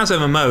time. But that's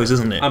MMOs,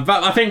 isn't it?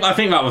 I think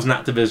that was an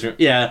Activision.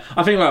 Yeah,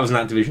 I think that was an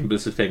Activision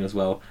Blizzard thing as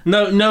well.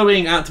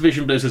 Knowing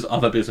Activision Blizzard's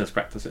other business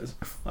practices,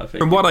 I think.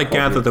 From what I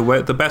gather,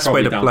 the best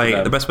way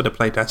to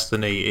play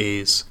Destiny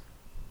is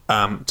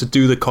to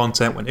do the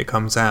content when it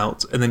comes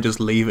out, and then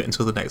just leave it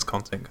until the next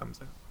content comes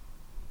out.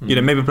 You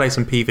know, maybe play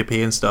some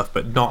PvP and stuff,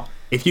 but not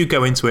if you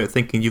go into it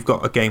thinking you've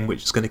got a game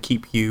which is going to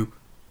keep you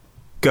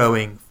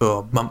going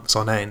for months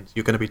on end.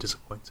 You're going to be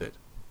disappointed.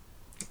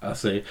 I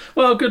see.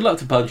 Well, good luck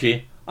to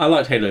Bungie. I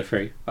liked Halo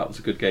 3. That was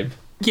a good game.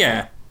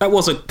 Yeah, that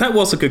was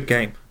a good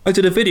game. I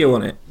did a video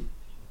on it.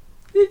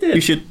 You did.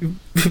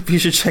 You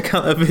should check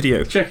out that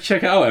video. Check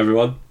it out,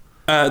 everyone.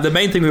 The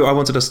main thing I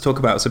wanted us to talk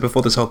about, so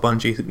before this whole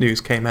Bungie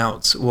news came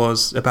out,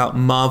 was about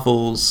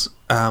Marvel's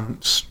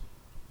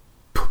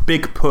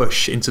big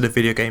push into the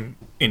video game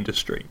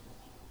industry.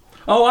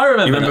 Oh, I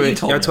remember.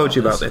 I told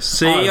you about this.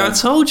 See, I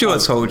told you.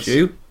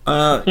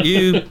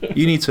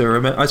 You need to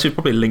remember. I should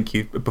probably link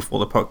you before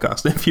the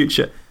podcast in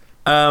future.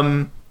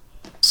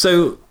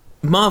 So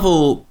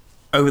Marvel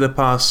over the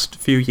past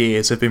few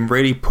years have been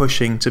really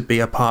pushing to be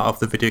a part of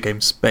the video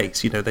game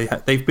space. You know,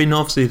 they've been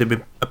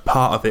a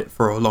part of it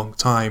for a long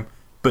time,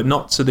 but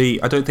not to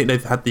the. I don't think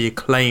they've had the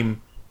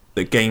acclaim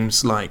that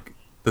games like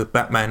the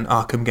Batman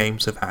Arkham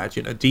games have had.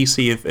 You know,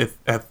 DC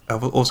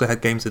have also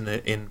had games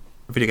in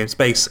video game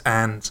space,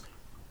 and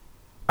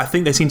I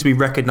think they seem to be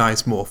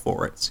recognised more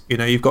for it. You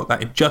know, you've got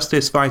that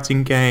Injustice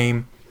fighting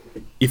game,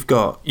 you've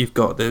got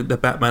the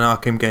Batman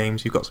Arkham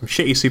games, you've got some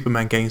shitty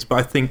Superman games, but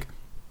I think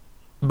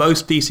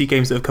most DC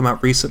games that have come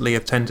out recently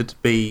have tended to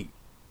be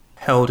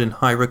held in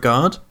high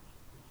regard,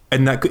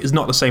 and that is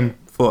not the same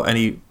for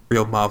any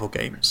real Marvel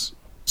games.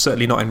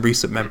 Certainly not in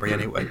recent memory,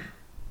 anyway.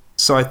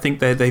 So I think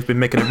they've been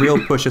making a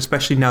real push,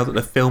 especially now that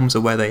the films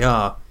are where they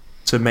are,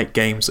 to make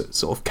games that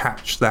sort of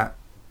catch that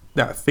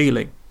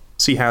feeling.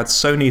 So you had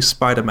Sony's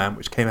Spider-Man,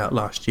 which came out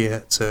last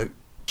year to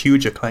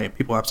huge acclaim.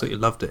 People absolutely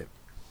loved it.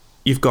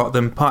 You've got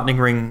them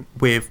partnering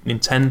with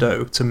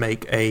Nintendo to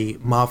make a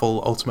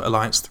Marvel Ultimate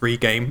Alliance 3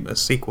 game, a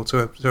sequel to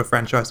a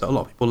franchise that a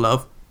lot of people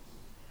love.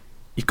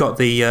 You've got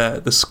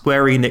the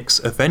Square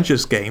Enix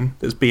Avengers game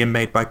that's being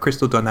made by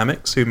Crystal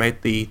Dynamics, who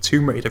made the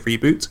Tomb Raider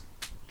reboot.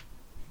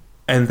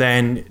 And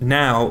then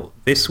now,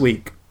 this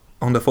week,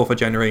 on the 4th of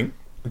January,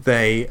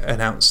 they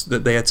announced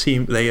that they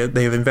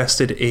have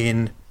invested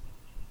in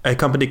a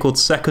company called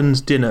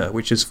Second Dinner,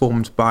 which is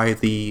formed by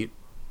the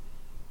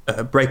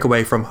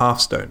breakaway from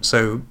Hearthstone.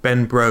 So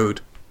Ben Brode,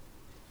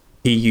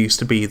 he used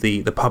to be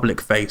the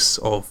public face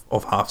of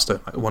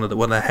Hearthstone, like one of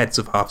the heads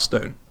of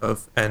Hearthstone,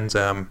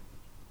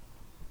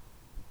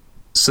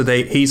 so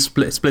he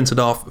splintered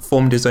off,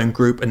 formed his own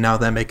group, and now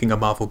they're making a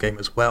Marvel game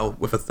as well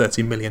with a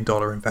 $30 million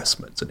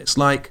investment. And it's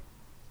like,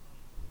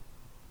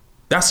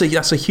 that's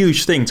a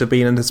huge thing to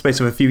be in the space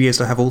of a few years,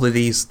 to have all of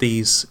these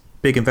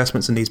big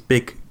investments and these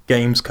big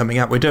games coming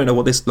out. We don't know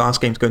what this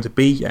last game's going to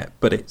be yet,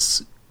 but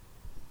it's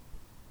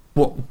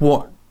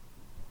what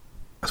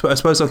I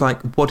suppose it's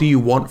like, what do you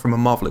want from a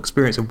Marvel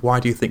experience, and why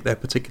do you think they're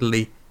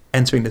particularly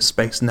entering this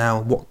space now?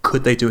 What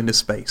could they do in this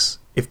space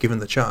if given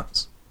the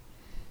chance?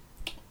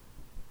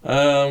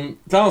 To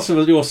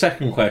answer your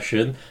second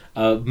question,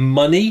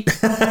 money.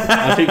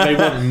 I think they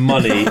want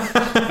money.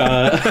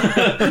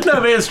 No,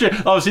 but it's true.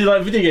 Obviously,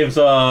 like, video games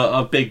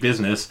are a big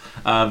business.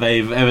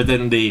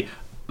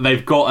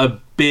 They've got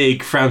a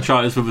big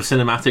franchise with the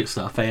cinematic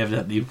stuff. They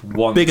evidently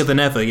want bigger than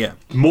ever. Yeah,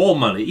 more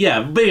money.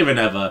 Yeah, bigger than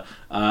ever.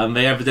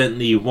 They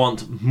evidently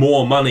want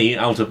more money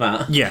out of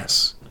that.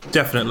 Yes,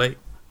 definitely.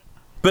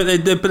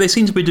 But they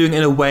seem to be doing it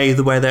in a way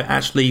where they're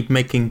actually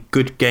making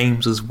good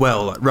games as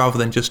well, like, rather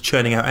than just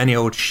churning out any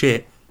old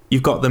shit.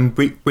 You've got them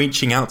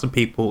reaching out to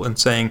people and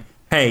saying,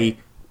 "Hey,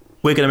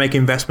 we're going to make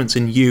investments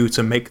in you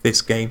to make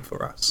this game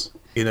for us."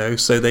 You know,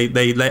 so they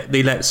let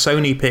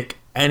Sony pick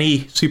any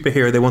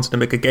superhero they wanted to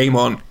make a game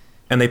on,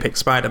 and they picked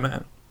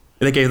Spider-Man.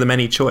 They gave them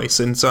any choice,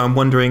 and so I'm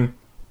wondering,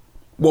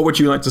 what would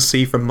you like to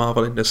see from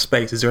Marvel into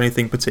space? Is there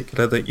anything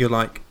particular that you're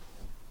like,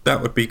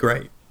 that would be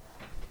great?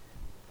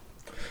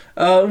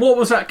 What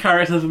was that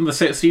character from the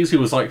 60s who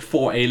was like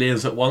 4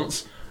 aliens at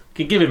once?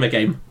 Can give him a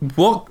game.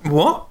 What?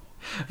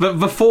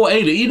 The 4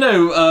 aliens,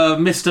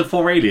 Mr.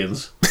 4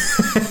 Aliens.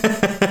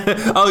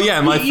 Oh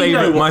yeah, my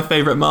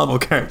favourite Marvel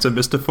character,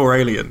 Mr. 4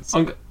 Aliens.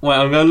 I'm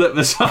going to look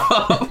this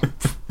up.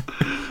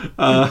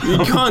 You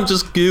can't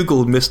just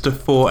Google Mr.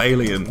 4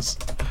 Aliens.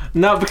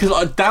 No, because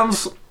Dan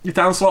Slott,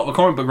 the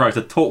comic book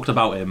writer, talked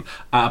about him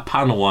at a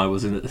panel I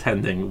was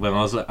attending when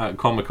I was at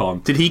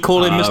Comic-Con. Did he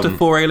call him Mr.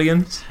 4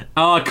 Aliens?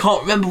 Oh, I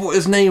can't remember what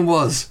his name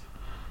was.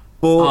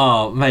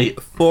 Mate.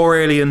 4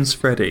 Aliens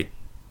Freddy.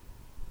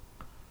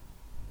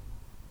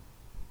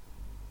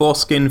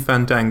 Foreskin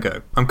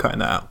Fandango. I'm cutting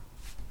that out.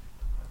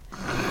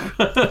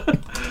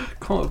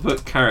 Comic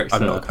book character.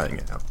 I'm not cutting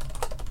it out.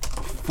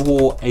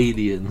 4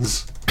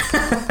 aliens.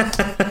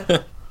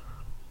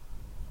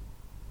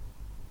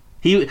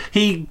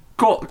 He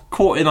got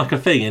caught in like a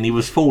thing, and he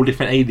was 4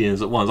 different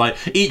aliens at once. Like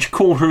each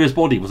quarter of his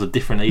body was a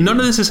different alien. None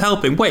of this is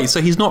helping. Wait,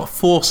 so he's not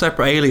 4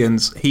 separate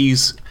aliens.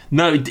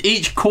 No,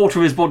 each quarter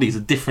of his body is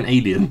a different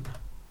alien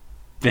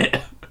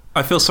bit.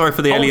 I feel sorry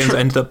for the aliens that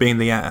ended up being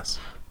the ass.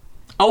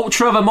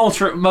 Ultra the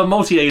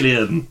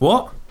multi-alien.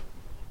 What?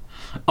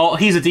 Oh,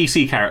 he's a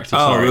DC character.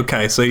 Sorry. Oh,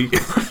 okay. So,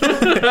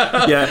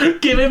 yeah,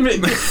 give him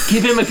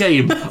a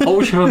game.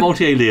 Ultra the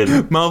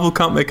multi-alien. Marvel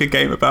can't make a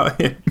game about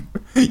him.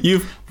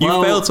 You've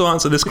failed to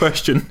answer this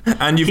question,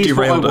 and you've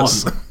derailed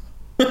us.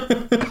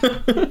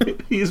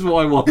 He's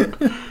what I want.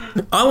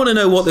 I want to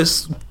know what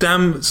this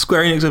damn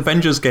Square Enix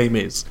Avengers game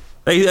is.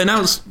 They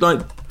announced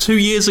like 2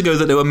 years ago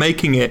that they were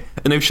making it,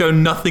 and they've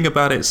shown nothing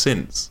about it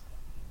since.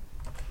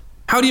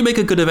 How do you make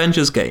a good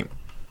Avengers game?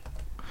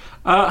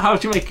 How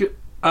do you make it?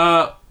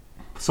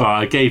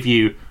 Sorry, I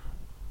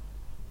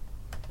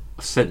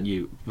sent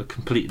you the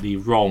completely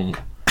wrong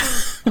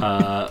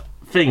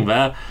thing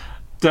there.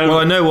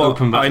 I know what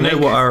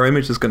our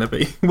image is going to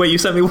be. Wait, you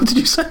sent me? What did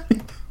you send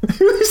me?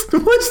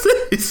 What's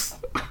this?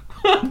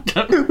 Why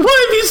have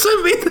you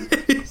sent me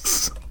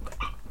this?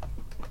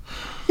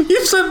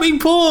 You've sent me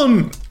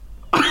porn.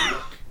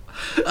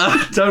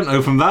 Don't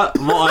open that.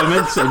 What I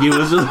meant to send you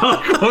was just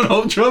like an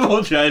ultra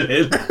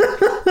multi-alien.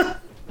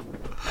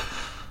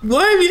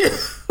 Why have you?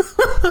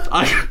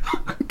 I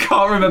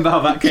can't remember how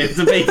that came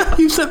to be.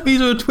 You sent me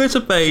to a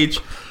Twitter page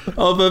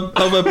of a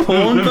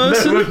porn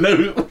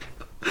person.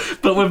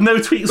 But with no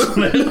tweets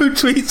on it. No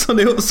tweets on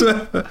it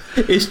whatsoever.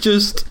 It's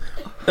just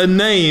a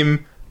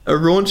name, a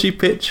raunchy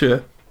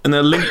picture, and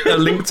a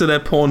link to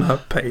their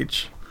Pornhub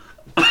page.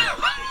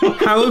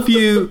 How have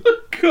you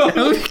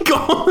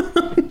gone?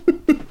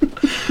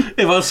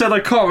 If I said I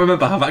can't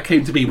remember how that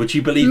came to be, would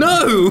you believe me?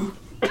 No!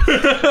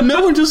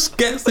 No one just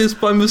gets this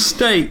by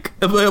mistake,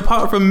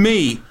 apart from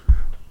me.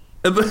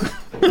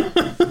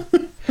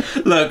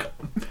 Look,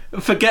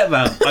 forget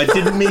that. I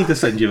didn't mean to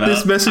send you that.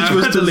 This message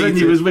was deleted.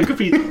 You was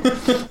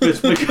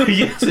Wikipedia.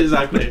 Yes,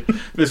 exactly.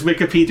 This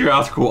Wikipedia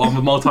article on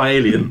the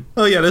multi-alien.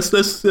 Oh yeah, let's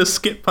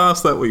skip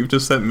past that. What you've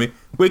just sent me.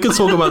 We can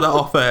talk about that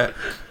off air.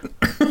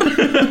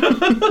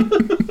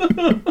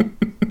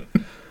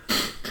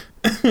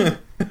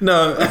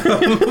 No.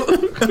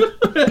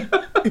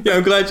 Yeah,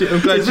 I'm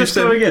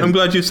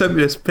glad you sent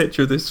me this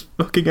picture of this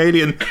fucking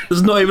alien.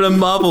 There's not even a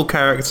Marvel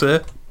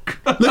character.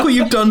 Look what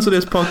you've done to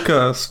this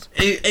podcast.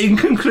 In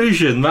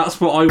conclusion, that's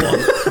what I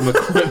want from a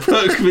comic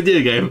book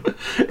video game.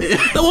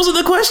 That wasn't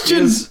the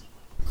question.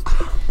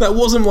 That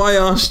wasn't what I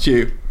asked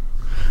you.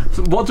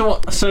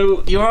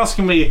 So you're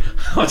asking me,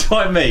 how do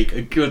I make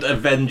a good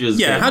Avengers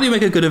game? Yeah, how do you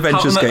make a good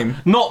Avengers game?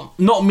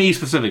 Not me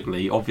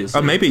specifically, obviously.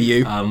 Oh, maybe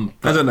you. I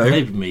don't know.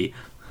 Maybe me.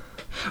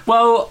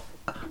 Well,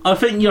 I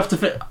think you have to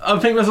fit. I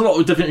think there's a lot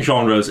of different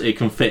genres it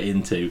can fit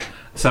into.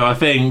 So I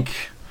think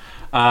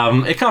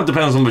it kind of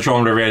depends on the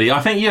genre, really.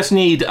 I think you just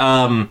need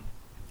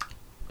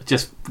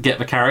just get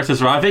the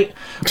characters right. I think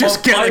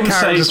get the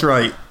characters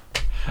right.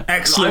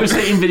 Excellent. I would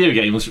say in video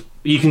games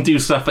you can do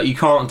stuff that you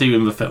can't do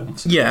in the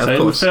films. Yeah, so of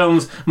course. In the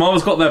films,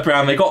 Marvel's got their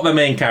brand, they got their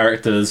main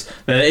characters,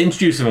 they're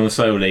introducing them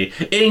slowly.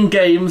 In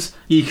games,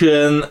 you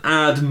can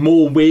add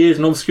more weird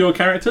and obscure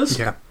characters.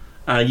 Yeah.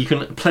 You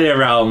can play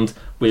around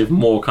with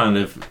more kind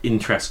of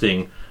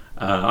interesting,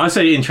 I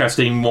say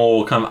interesting,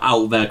 more kind of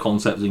out there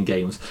concepts in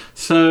games.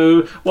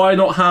 So why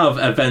not have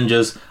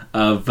Avengers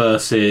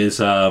versus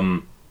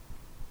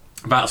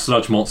that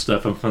sludge monster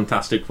from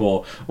Fantastic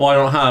Four? Why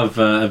not have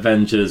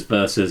Avengers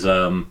versus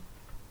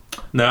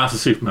no, that's a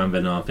Superman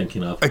villain I'm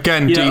thinking of.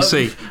 Again,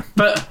 DC.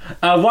 But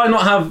why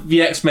not have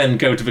the X-Men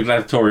go to the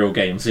gladiatorial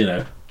games,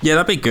 Yeah,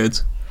 that'd be good.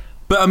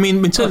 But I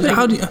mean, in terms of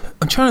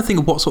I'm trying to think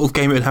of what sort of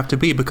game it would have to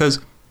be, because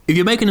if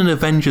you're making an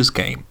Avengers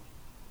game,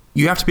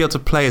 you have to be able to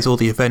play as all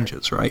the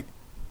Avengers, right?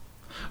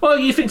 Well,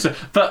 you think so.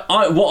 But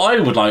what I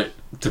would like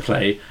to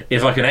play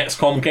is like an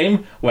XCOM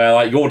game where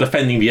like you're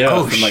defending the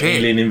Earth from like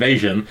alien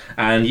invasion,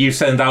 and you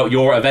send out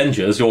your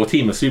Avengers, your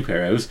team of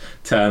superheroes,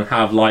 to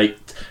have like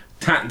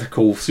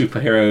tactical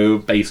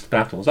superhero-based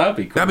battles. That'd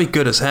be cool. That'd be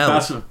good as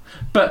hell.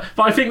 But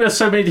I think there's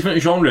so many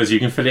different genres you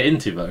can fit it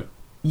into, though.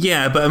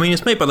 Yeah, but I mean,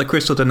 it's made by the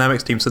Crystal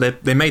Dynamics team, so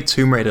they made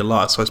Tomb Raider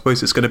last, so I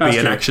suppose it's going to be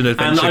an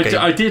action-adventure game.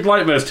 I did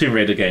like those Tomb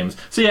Raider games.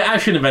 So yeah,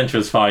 action-adventure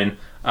is fine.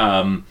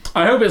 I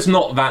hope it's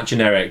not that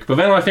generic, but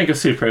then I think of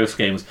superhero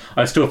games,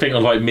 I still think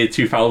of like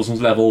mid-2000s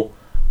level,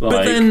 like,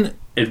 but then,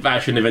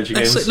 action-adventure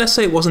games. Let's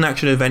say it was an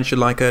action-adventure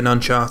like an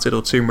Uncharted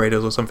or Tomb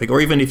Raiders or something,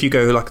 or even if you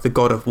go like the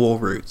God of War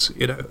route,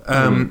 you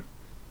know.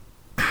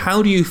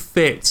 How do you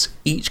fit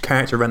each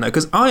character around that?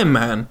 Because Iron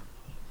Man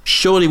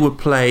surely would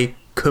play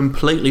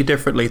completely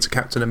differently to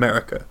Captain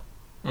America.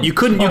 You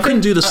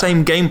couldn't do the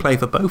same gameplay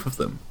for both of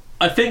them.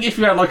 I think if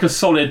you had like a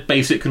solid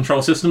basic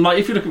control system, like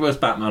if you look at most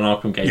Batman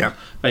Arkham games,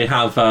 they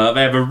have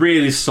a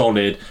really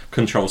solid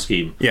control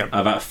scheme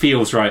that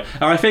feels right.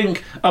 And I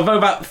think, although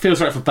that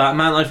feels right for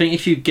Batman, I think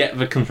if you get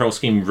the control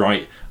scheme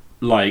right,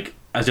 like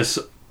as just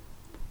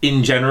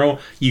in general,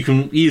 you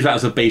can use that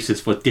as a basis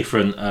for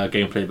different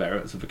gameplay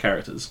variants of the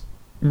characters.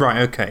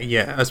 Right, okay,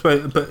 yeah, I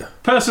suppose,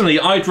 but personally,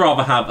 I'd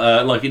rather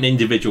have like an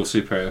individual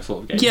superhero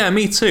sort of game. Yeah,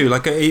 me too.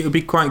 Like, it would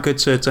be quite good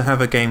to have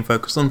a game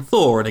focused on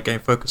Thor and a game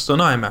focused on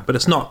Iron Man, but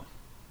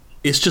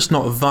it's just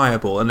not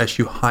viable unless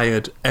you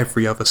hired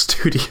every other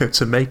studio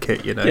to make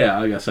it, you know? Yeah,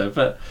 I guess so.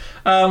 But,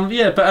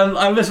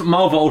 this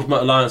Marvel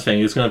Ultimate Alliance thing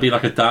is going to be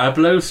like a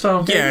Diablo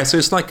style game? Yeah, so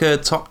it's like a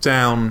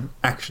top-down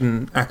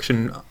action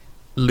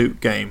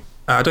loot game.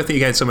 I don't think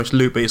you're getting so much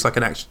loot, but it's like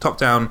an action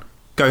top-down,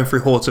 going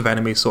through hordes of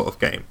enemies sort of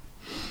game,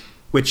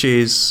 which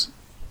is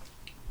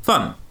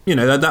fun. You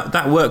know,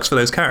 that works for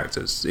those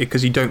characters,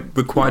 because it doesn't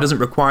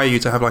require you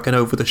to have like an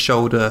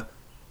over-the-shoulder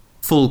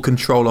full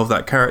control of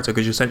that character,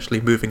 because you're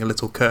essentially moving a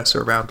little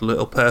cursor around a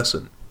little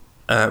person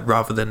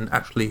rather than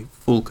actually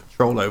full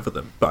control over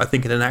them. But I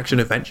think in an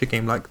action-adventure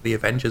game like the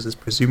Avengers is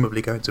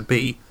presumably going to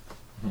be,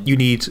 you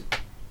need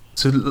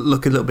to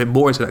look a little bit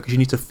more into that, because you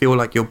need to feel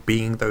like you're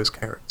being those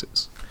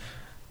characters.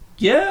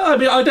 Yeah, I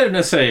mean, I don't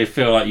necessarily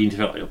feel like you need to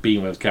feel like you're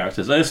being those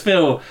characters. I just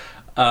feel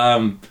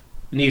it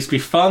needs to be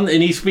fun. It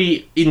needs to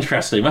be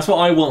interesting. That's what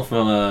I want from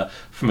a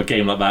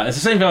game like that. It's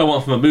the same thing I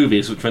want from a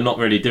movies, which we're not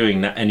really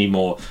doing that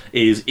anymore,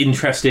 is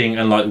interesting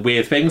and like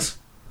weird things.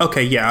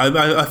 Okay, yeah,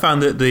 I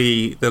found that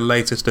the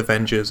latest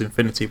Avengers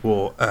Infinity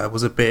War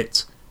was a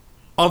bit...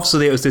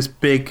 Obviously, it was this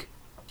big,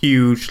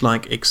 huge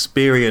like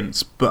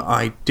experience, but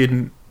I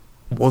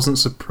wasn't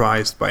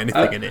surprised by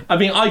anything in it. I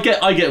mean, I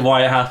get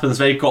why it happens.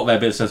 They've got their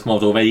business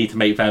model. They need to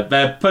make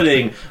they're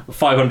putting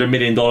 $500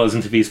 million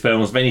into these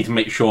films. They need to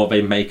make sure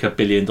they make $1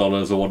 billion or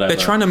whatever.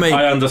 They're trying to make.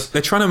 I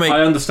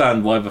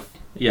understand why.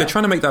 They're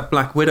trying to make that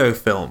Black Widow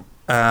film,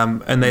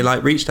 and they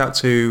like reached out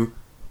to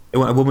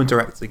a woman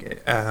directing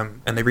it,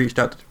 and they reached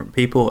out to different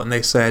people, and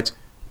they said,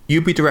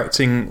 "You'd be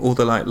directing all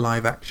the like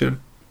live action,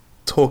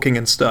 talking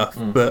and stuff,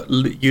 but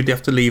you'd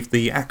have to leave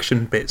the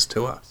action bits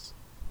to us."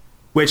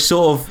 Which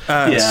sort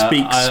of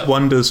speaks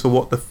wonders for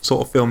what the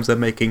sort of films they're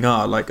making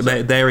are. Like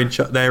they're in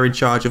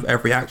charge of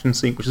every action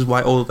scene, which is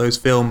why all of those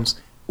films,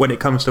 when it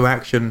comes to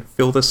action,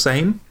 feel the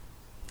same.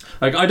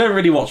 Like, I don't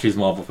really watch these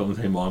Marvel films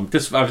anymore. I've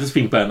just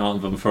been burnt out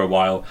on them for a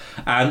while,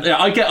 and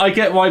I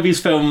get why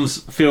these films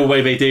feel the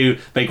way they do.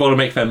 They got to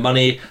make their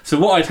money. So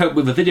what I'd hope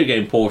with the video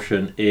game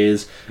portion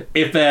is,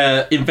 if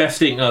they're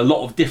investing in a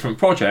lot of different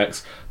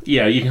projects, you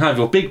can have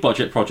your big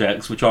budget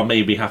projects, which are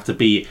maybe have to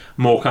be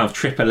more kind of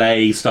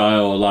AAA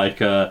style,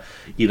 like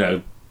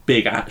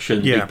big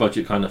action, big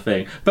budget kind of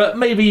thing. But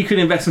maybe you can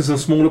invest in some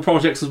smaller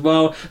projects as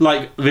well,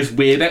 like this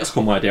weird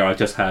XCOM idea I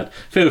just had.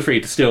 Feel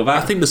free to steal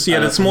that. I think the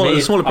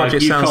smaller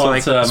project sounds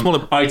like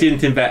smaller. I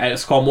didn't invent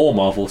XCOM or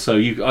Marvel, so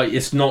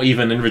it's not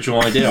even an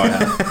original idea I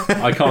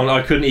had.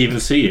 I couldn't even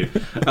see you.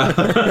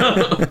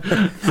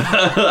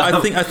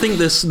 I think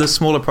the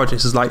smaller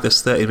projects is like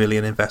this 30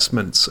 million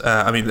investment.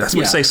 I mean, that's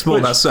when you say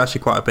small, that's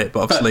actually quite a bit,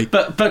 but obviously,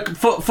 but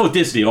for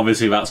Disney,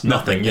 obviously that's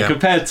nothing. Yeah.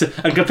 Compared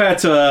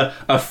to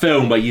a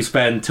film where you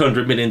spend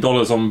 $200 million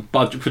on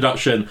budget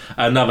production,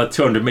 another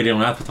 $200 million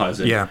on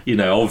advertising. Yeah.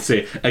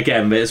 Obviously,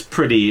 again, it's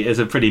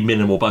a pretty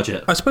minimal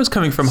budget. I suppose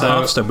coming from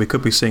Hearthstone, we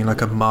could be seeing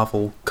like a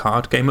Marvel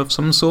card game of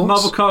some sort.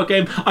 Marvel card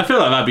game. I feel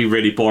like that'd be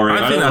really boring.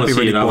 I think that'd be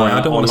really boring.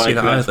 I don't want to see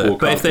that either.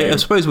 But I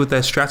suppose with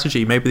their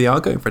strategy, maybe they are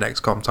going for an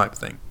XCOM type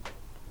thing.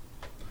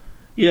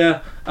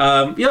 Yeah,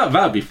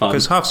 that'd be fun.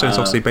 Because Hearthstone's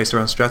obviously based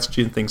around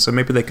strategy and things, so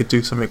maybe they could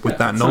do something with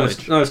that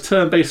knowledge. Nice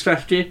turn-based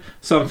strategy,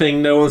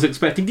 something no one's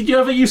expecting. Did you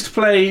ever used to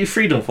play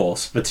Freedom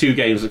Force, the two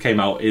games that came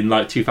out in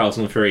like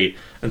 2003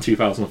 and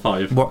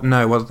 2005? What?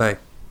 No, what are they?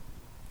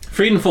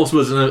 Freedom Force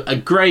was a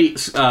great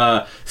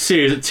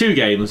series of two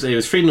games. It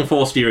was Freedom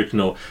Force, the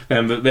original,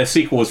 and their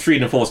sequel was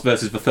Freedom Force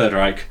versus the Third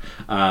Reich.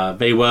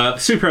 They were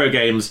superhero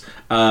games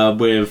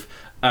with...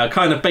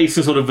 kind of based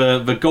on sort of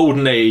the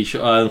golden age,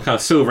 kind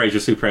of silver age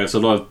of superheroes, so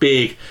a lot of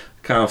big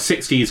kind of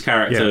 60s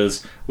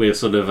characters with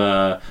sort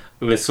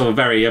of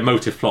very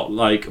emotive plot,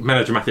 like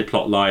melodramatic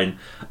plot line,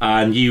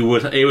 and it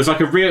was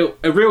like a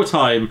real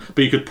time,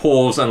 but you could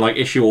pause and like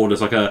issue orders,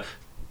 like a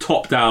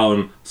top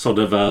down sort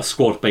of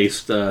squad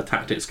based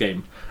tactics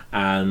game,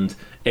 and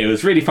it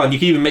was really fun. You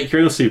could even make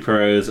your own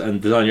superheroes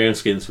and design your own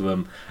skins for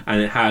them,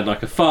 and it had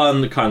like a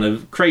fun kind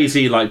of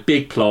crazy like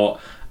big plot.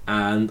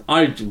 and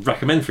I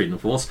recommend Freedom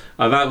Force.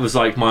 That was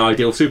like my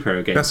ideal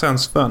superhero game. That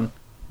sounds fun.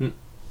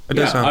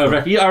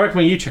 I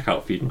recommend you check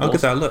out Freedom Force. I'll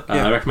give that a look.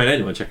 Yeah. I recommend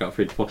anyone check out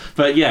Freedom Force.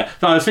 But yeah,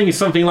 I was thinking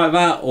something like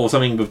that, or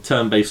something with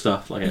turn-based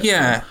stuff. Like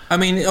yeah, I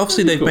mean,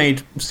 obviously they've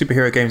made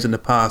superhero games in the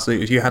past.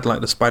 You had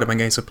like the Spider-Man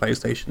games for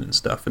PlayStation and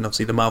stuff, and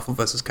obviously the Marvel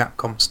vs.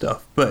 Capcom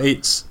stuff. But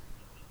it's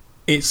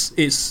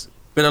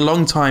been a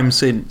long time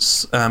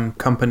since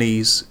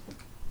companies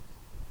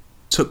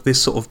took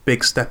this sort of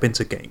big step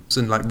into games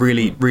and like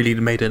really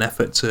made an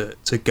effort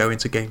to go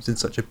into games in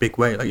such a big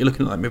way. Like you're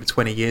looking at like maybe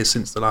 20 years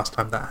since the last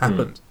time that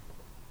happened.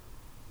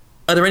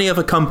 Are there any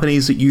other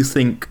companies that you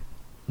think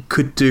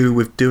could do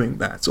with doing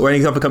that, or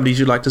any other companies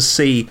you'd like to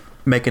see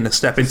making a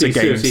step into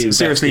games,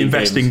 seriously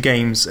invest in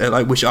games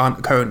like which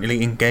aren't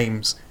currently in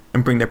games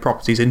and bring their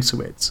properties into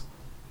it?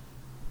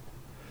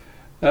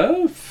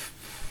 I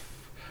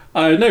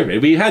don't know, really.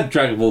 We had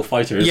Dragon Ball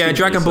FighterZ. Yeah,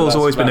 Dragon Ball's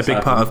always been a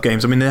big part of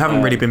games. I mean, they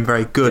haven't really been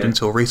very good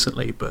until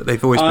recently, but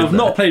they've always been there. I've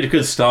not played a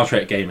good Star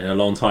Trek game in a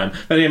long time.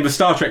 But again, the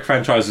Star Trek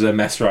franchise is a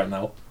mess right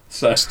now.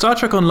 So Star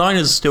Trek Online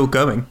is still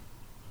going.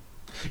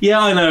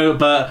 Yeah, I know,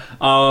 but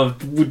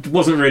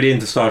wasn't really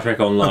into Star Trek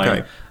Online.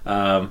 Okay.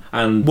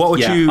 And what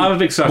would I'm a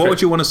big Star Trek. What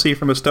would you want to see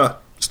from a Star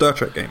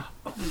Trek game?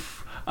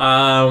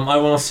 I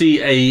want to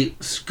see a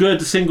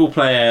good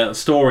single-player,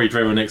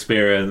 story-driven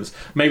experience.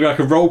 Maybe like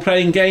a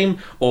role-playing game,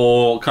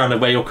 or kind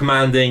of where you're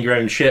commanding your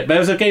own ship. There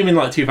was a game in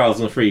like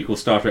 2003 called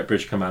Star Trek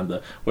Bridge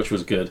Commander, which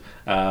was good.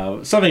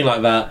 Something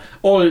like that.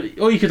 Or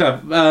you could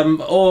have...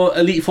 or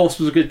Elite Force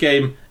was a good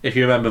game, if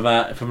you remember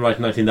that, from like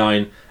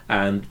 99.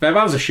 And that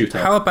was a shooter.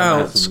 How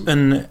about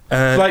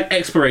like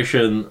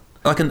exploration...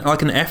 Like an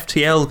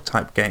FTL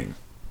type game?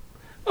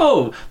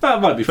 Oh,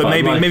 that might be fun.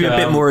 But maybe a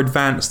bit more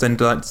advanced than...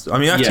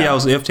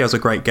 FTL's a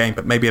great game,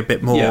 but maybe a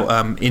bit more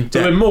in-depth.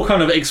 So more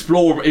kind of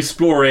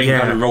exploring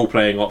kind of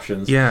role-playing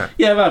options. Yeah,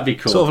 that'd be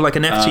cool. Sort of like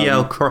an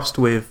FTL crossed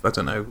with, I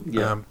don't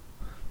know,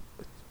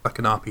 like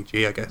an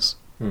RPG, I guess.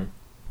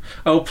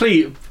 Oh,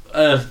 please,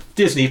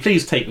 Disney,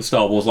 please take the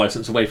Star Wars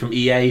license away from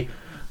EA.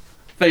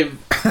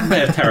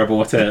 They're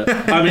terrible at it.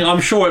 I mean,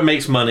 I'm sure it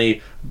makes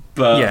money,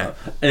 but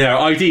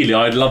ideally,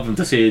 I'd love them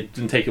to see it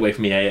and take it away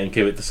from EA and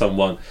give it to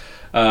someone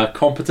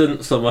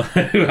competent, someone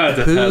who had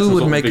who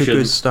would make a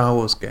good Star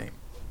Wars game.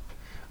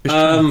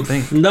 None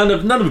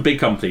of the big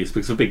companies,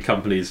 because the big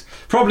companies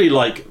probably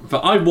like.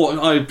 But I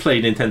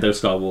play Nintendo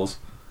Star Wars.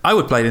 I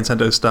would play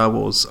Nintendo Star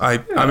Wars. I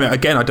mean,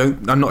 again,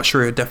 I'm not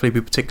sure it'd definitely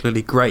be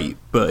particularly great.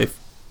 But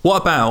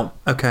what about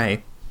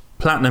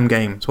Platinum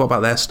Games? What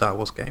about their Star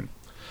Wars game?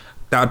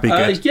 That'd be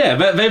good.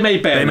 They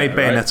made Bayonetta. They made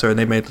Bayonetta, right? And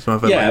they made some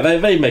other. Yeah,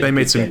 they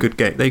made some good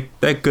games.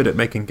 They're good at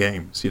making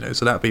games,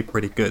 so that'd be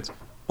pretty good.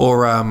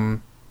 Or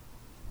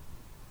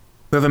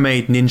whoever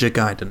made Ninja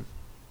Gaiden.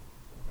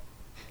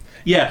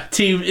 Yeah,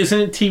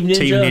 isn't it Team Ninja?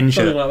 Team Ninja.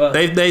 Something like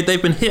that.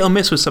 They've been hit or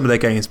miss with some of their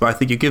games, but I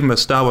think you give them a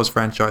Star Wars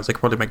franchise, they could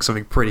probably make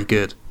something pretty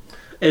good.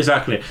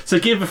 Exactly. So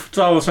give a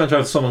Star Wars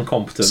franchise to someone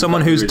competent.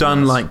 Someone who's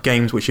done like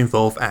games which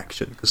involve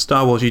action. Because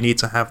Star Wars, you need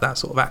to have that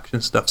sort of action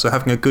stuff. So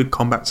having a good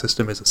combat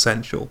system is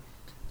essential.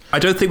 I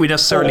don't think we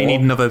necessarily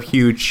need another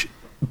huge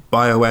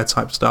BioWare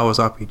type Star Wars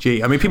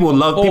RPG. I mean, people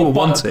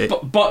want it.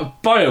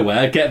 But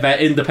BioWare get their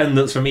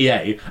independence from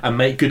EA and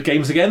make good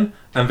games again,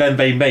 and then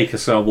they make a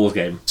Star Wars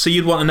game. So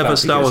you'd want another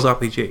Star Wars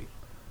RPG?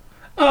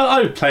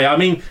 I would play. I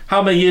mean,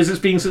 how many years it's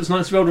been since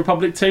Knights of the Old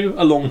Republic 2?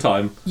 A long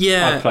time.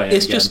 Yeah, I'd play it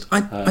it's again.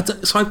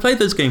 just so I played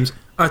those games.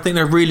 I think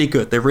they're really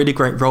good. They're really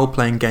great role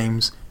playing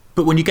games.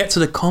 But when you get to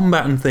the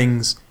combat and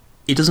things,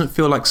 it doesn't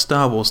feel like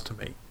Star Wars to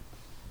me.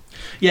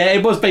 Yeah,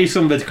 it was based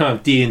on the kind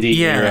of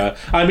D&D era.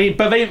 I mean,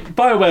 but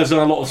BioWare's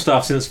done a lot of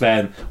stuff since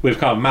then with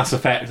kind of Mass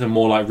Effect and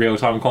more like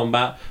real-time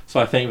combat. So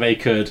I think they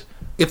could...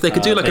 If they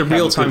could do like a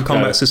real-time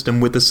combat system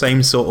with the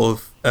same sort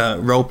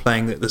of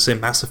role-playing that's in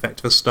Mass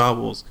Effect for Star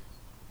Wars,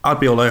 I'd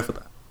be all over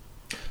that.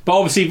 But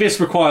obviously this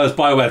requires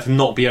BioWare to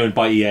not be owned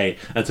by EA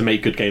and to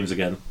make good games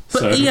again.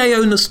 But EA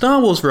own the Star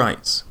Wars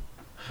rights.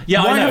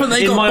 Yeah, why haven't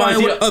they got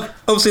BioWare...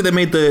 Obviously they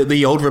made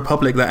the Old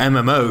Republic, that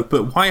MMO,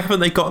 but why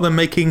haven't they got them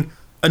making...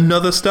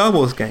 another Star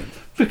Wars game?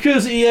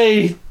 Because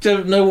EA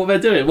don't know what they're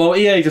doing. Well,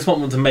 EA just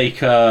want them to make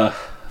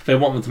they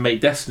want them to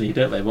make Destiny,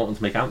 don't they? They want them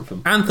to make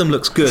Anthem. Anthem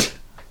looks good.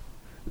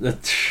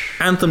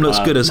 Anthem looks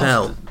good as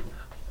hell.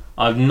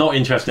 I'm not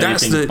interested in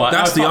anything.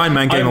 That's the Iron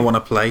Man game I want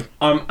to play.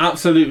 I'm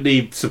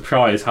absolutely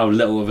surprised how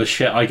little of a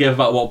shit I give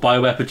about what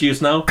BioWare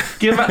produce now.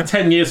 Give that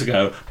 10 years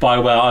ago,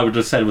 BioWare I would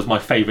have said was my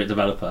favourite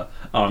developer.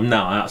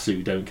 Now I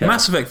absolutely don't care.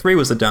 Mass Effect 3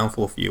 was the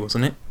downfall for you,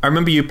 wasn't it? I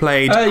remember you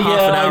played half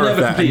an hour of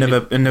that and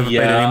never played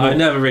anymore. I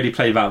never really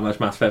played that much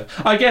Mass Effect.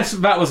 I guess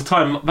that was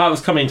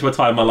coming to a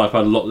time in my life I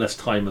had a lot less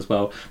time as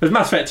well. But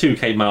Mass Effect 2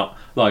 came out,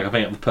 I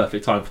think at the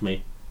perfect time for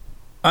me.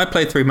 I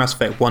played through Mass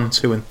Effect 1,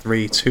 2 and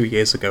 3 2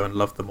 years ago and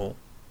loved them all.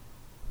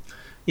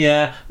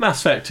 Yeah, Mass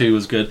Effect 2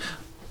 was good.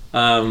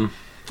 And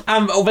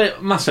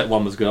Mass Effect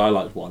 1 was good. I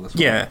liked 1 as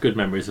well. Yeah. Good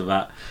memories of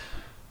that.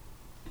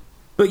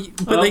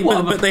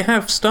 But they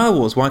have Star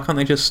Wars. Why can't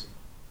they just...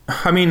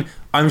 I mean,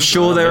 I'm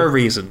sure there are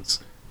reasons.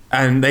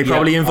 And they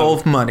probably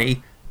involve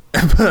money.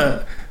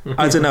 But,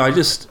 I don't know,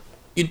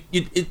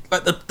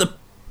 like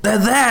they're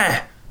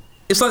there.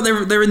 It's like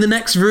they're in the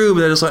next room.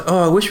 They're just like,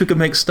 oh, I wish we could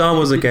make Star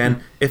Wars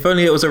again. If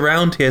only it was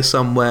around here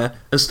somewhere.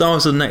 And Star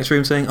Wars in the next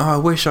room saying, oh, I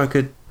wish I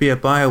could be a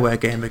BioWare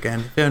game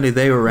again. If only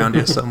they were around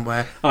here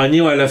somewhere. I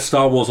knew I left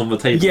Star Wars on the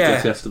table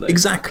just yesterday.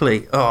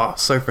 Exactly. Oh,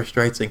 so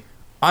frustrating.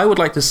 I would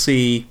like to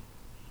see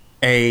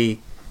a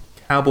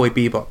Cowboy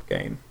Bebop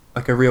game,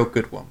 like a real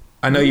good one.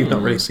 I know you've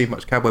not really seen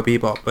much Cowboy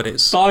Bebop, but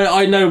it's...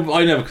 I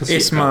never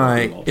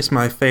considered it's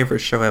my favourite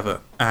show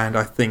ever, and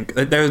I think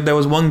there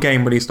was one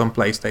game released on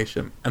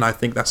PlayStation, and I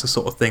think that's the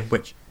sort of thing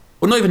which,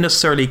 well, not even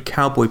necessarily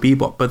Cowboy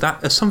Bebop, but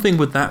there's something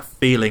with that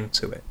feeling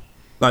to it.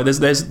 Like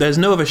there's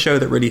no other show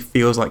that really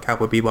feels like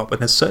Cowboy Bebop,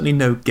 and there's certainly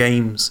no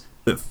games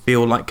that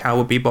feel like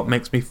Cowboy Bebop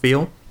makes me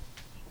feel.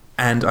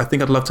 And I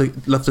think I'd love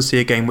to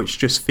see a game which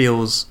just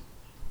feels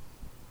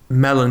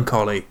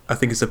melancholy, I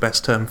think is the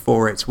best term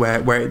for it,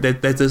 where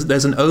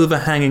there's an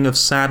overhanging of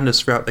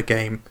sadness throughout the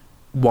game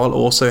while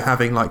also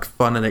having like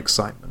fun and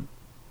excitement.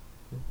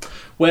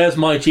 Where's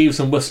my Jeeves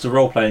and Wooster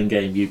role-playing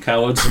game, you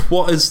cowards?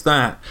 What is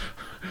that?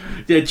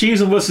 Yeah, Jeeves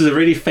and Wooster is a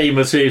really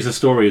famous series of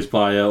stories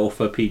by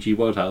author P.G.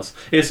 Wodehouse.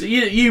 It's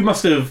you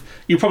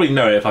probably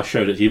know it if I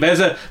showed it to you.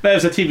 There's a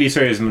TV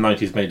series in the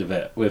 90s made of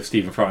it with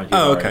Stephen Fry.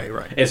 Oh, okay,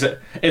 right.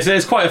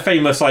 It's quite a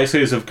famous like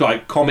series of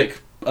like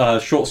comic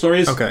short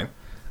stories. Okay.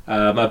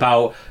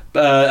 About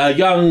a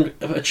young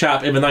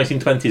chap in the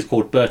 1920s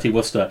called Bertie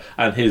Wooster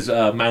and his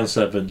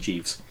manservant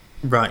Jeeves.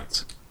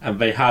 Right. And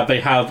they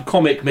have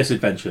comic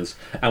misadventures.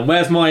 And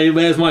where's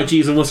my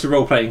Jeeves and Wooster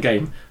role playing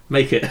game?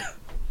 Make it.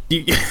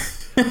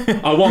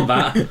 I want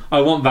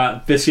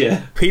that this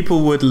year.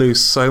 People would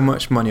lose so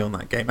much money on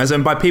that game. As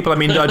in, by people, I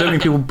mean, I don't mean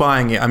people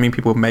buying it. I mean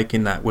people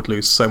making that would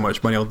lose so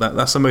much money on that.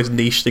 That's the most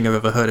niche thing I've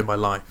ever heard in my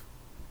life.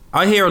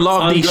 I hear a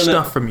lot of niche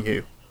stuff from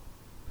you.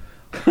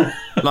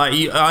 Like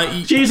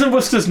Jeeves and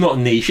Wooster's not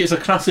niche. It's a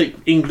classic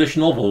English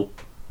novel.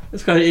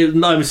 It's kind of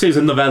a series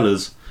of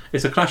novellas.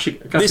 It's a classic.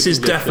 This is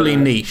English, definitely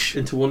niche.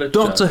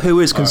 Doctor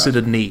Who is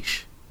considered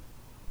niche.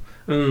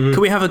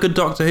 Can we have a good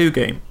Doctor Who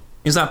game?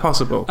 Is that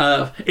possible?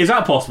 Is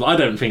that possible? I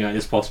don't think that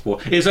is possible.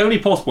 It's only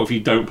possible if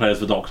you don't play as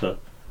the Doctor.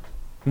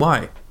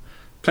 Why?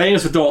 Playing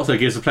as the Doctor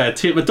gives the player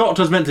the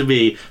Doctor's meant to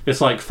be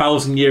this like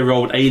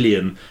 1,000-year-old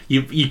alien.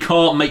 You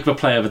can't make the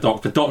player the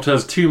Doctor. The Doctor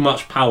has too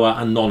much power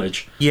and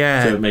knowledge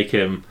to make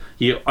him.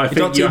 The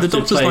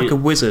Doctor's like a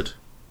wizard.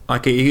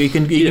 Like he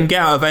can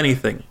get out of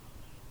anything.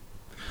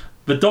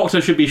 The Doctor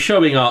should be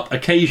showing up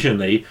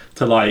occasionally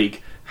to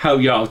like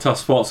help you out of tough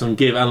spots and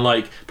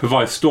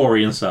provide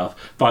story and stuff.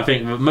 But I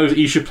think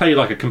you should play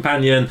like a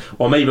companion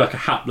or maybe like a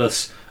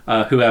hapless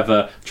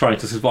whoever trying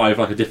to survive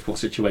like a difficult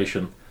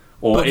situation.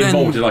 Or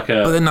involved in like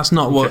a. But then that's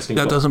not what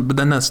that doesn't. But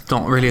then that's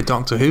not really a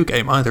Doctor Who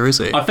game either, is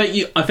it? I think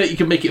you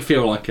can make it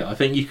feel like it. I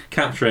think you can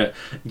capture it.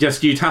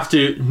 Just you'd have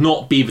to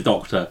not be the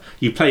Doctor.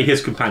 You play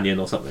his companion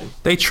or something.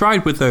 They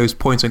tried with those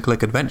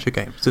point-and-click adventure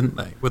games, didn't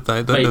they? With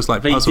those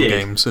like puzzle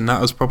games, and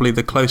that was probably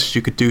the closest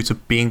you could do to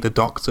being the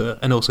Doctor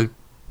and also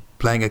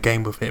playing a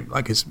game with him.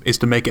 Like is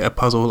to make it a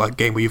puzzle like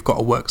game where you've got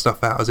to work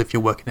stuff out as if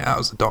you're working it out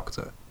as the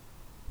Doctor.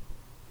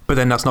 But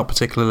then that's not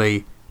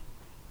particularly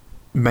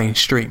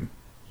mainstream.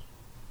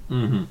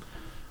 Mm-hmm.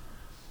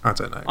 I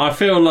don't know. I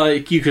feel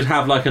like you could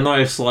have like a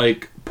nice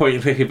like point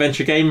and click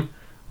adventure game,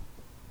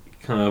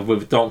 kind of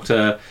with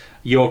Doctor.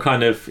 You're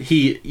kind of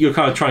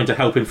trying to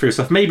help him through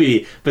stuff.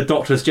 Maybe the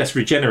Doctor's just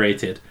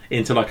regenerated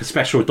into like a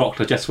special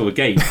Doctor just for the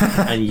game,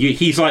 and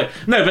he's like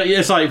no, but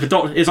it's like the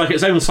Doctor. It's like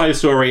its own side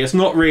story. It's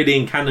not really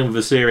in canon with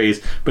the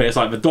series, but it's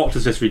like the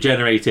Doctor's just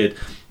regenerated.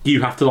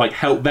 You have to like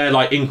help. They're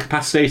like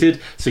incapacitated,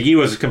 so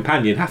you as a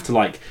companion have to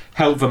like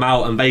help them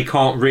out, and they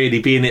can't really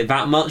be in it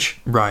that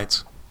much.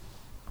 Right.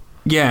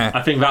 Yeah,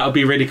 I think that would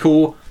be really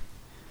cool.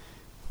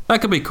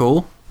 That could be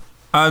cool.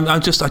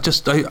 I'm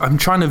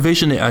trying to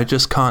vision it. I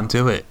just can't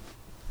do it.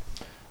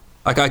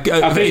 Like I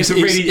think it's a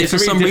really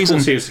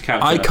difficult series to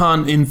capture. I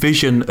can't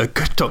envision a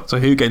good Doctor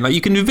Who game. Like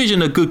you can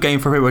envision a good game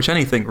for pretty much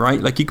anything, right?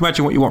 Like you can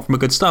imagine what you want from a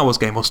good Star Wars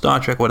game or Star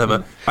Trek or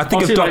whatever. I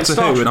think of Doctor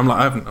Who and I'm like,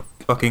 I haven't a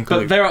fucking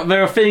clue. But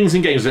there are things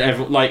in games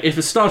that like if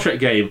a Star Trek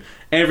game,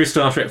 every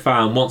Star Trek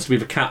fan wants to be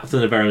the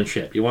captain of their own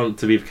ship. You want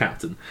to be the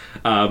captain.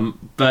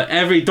 But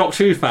every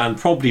Doctor Who fan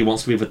probably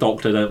wants to be the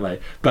Doctor, don't they?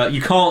 But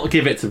you can't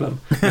give it to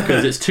them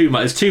because it's too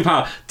much. It's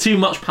too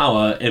much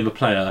power in the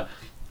player.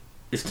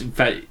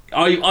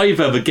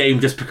 Either the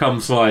game just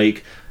becomes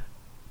like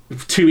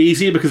too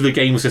easy because the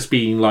game's just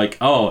being like,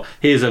 oh,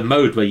 here's a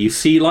mode where you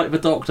see like the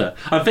Doctor.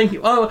 I'm thinking,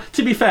 oh,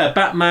 to be fair,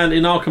 Batman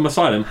in Arkham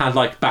Asylum had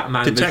like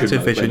Batman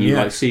detective vision. You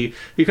like see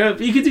you could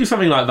do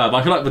something like that. But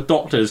I feel like the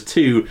Doctor's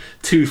too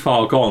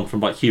far gone from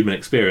like human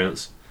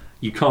experience.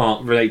 You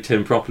can't relate to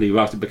him properly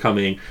without it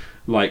becoming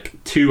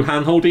like too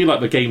handholdy. Like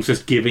the game's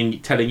just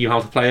telling you how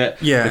to play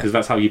it. Yeah, because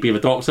that's how you be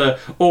the Doctor,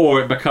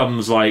 or it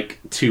becomes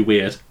like too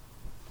weird.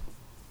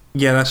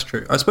 Yeah, that's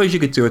true. I suppose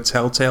you could do a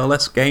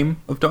Telltale-esque game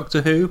of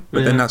Doctor Who,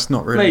 but then that's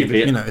not really... Maybe.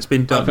 You know, it's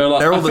been done.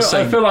 They're all the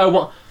same. I feel like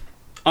what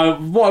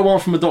I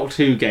want from a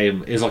Doctor Who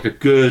game is like a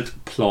good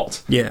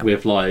plot. Yeah.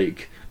 With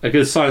like a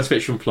good science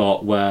fiction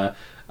plot where,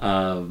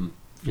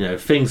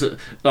 things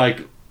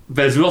like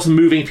there's lots of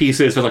moving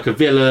pieces for like a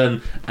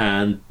villain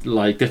and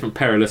like different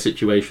perilous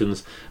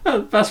situations.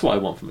 That's what I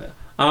want from it.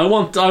 I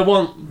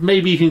want.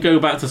 Maybe you can go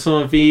back to some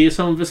of the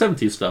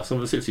 70s stuff, some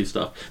of the 60s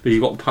stuff, but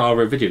you've got the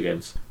power of video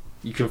games.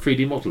 You can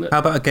 3D model it. How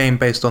about a game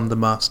based on the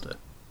Master?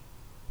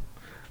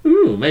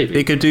 Ooh, maybe.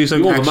 It could do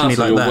something actiony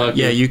like that. Working.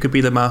 Yeah, you could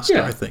be the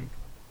Master, I think.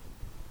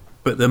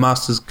 But the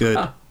Master's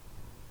good.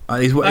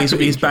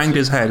 He's banged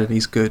his head and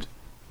he's good.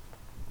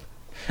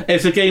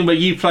 It's a game where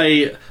you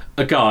play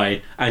a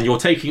guy and you're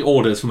taking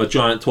orders from a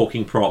giant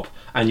talking prop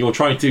and you're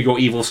trying to do your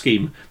evil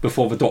scheme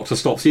before the Doctor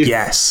stops you.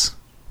 Yes.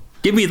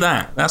 Give me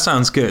that. That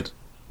sounds good.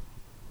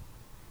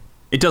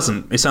 It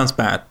doesn't. It sounds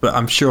bad, but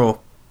I'm sure.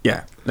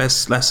 Yeah,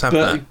 let's have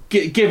that.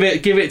 Give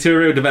it to a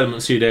real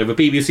development studio. The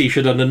BBC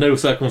should, under no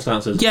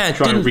circumstances, try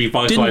and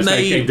revitalise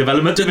their game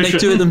development division. Didn't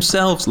they do it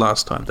themselves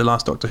last time? The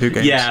last Doctor Who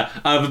games. Yeah,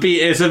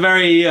 it's a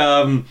very.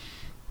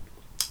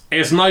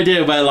 It's an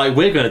idea where like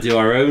we're going to do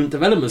our own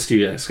development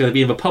studio. It's going to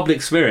be in the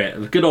public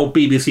spirit. A good old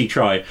BBC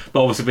try,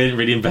 but obviously they didn't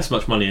really invest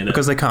much money in it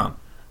because they can't.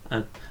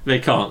 They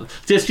can't.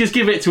 Just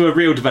give it to a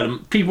real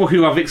development. People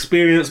who have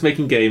experience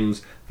making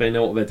games, they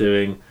know what they're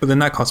doing. But then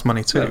that costs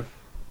money too. Yeah.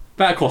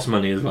 That costs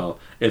money as well.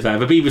 The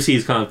BBC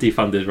is kind of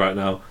defunded right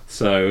now,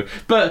 so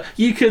but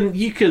you can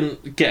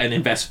get an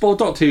investment. Well,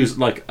 Doctor Who's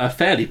like a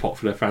fairly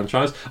popular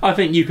franchise. I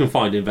think you can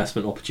find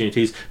investment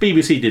opportunities.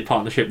 BBC did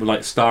partnership with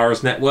like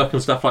Stars Network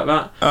and stuff like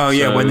that. Oh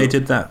yeah, when they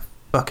did that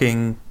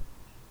fucking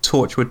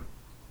Torchwood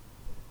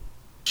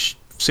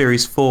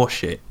Series 4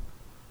 shit.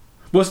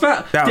 Was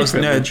that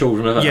different than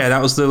Children of Earth? Yeah,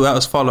 that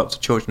was follow up to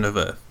Children of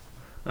Earth.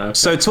 Okay.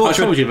 So Torchwood, I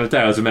told you the other day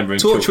I was remembering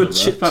Children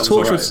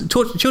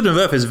of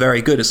Earth is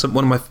very good. It's some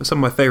of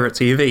my favourite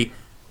TV.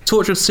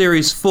 Torchwood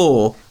Series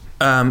 4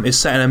 is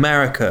set in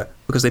America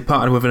because they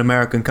partnered with an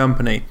American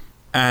company,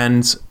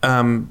 and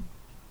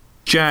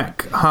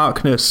Jack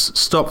Harkness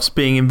stops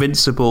being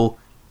invincible,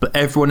 but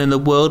everyone in the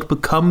world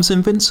becomes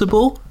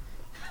invincible.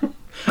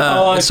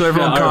 So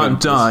everyone can't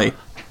die.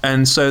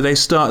 And so they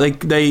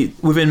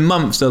within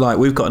months they're like,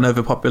 we've got an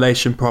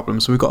overpopulation problem,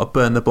 so we've got to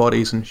burn the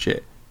bodies and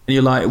shit. And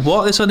you're like,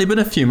 what? It's only been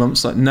a few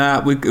months. Like,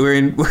 nah, we've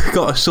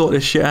got to sort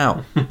this shit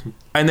out.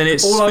 And then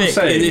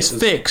it's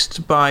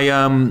fixed by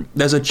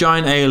there's a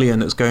giant alien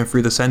that's going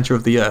through the center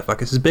of the Earth.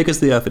 Like, it's as big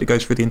as the Earth, but it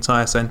goes through the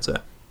entire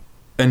center.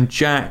 And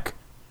Jack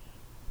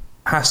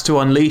has to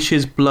unleash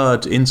his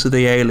blood into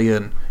the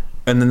alien,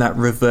 and then that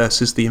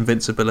reverses the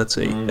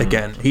invincibility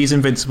again. He's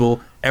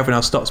invincible. Everyone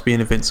else stops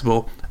being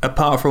invincible,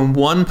 apart from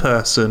one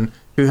person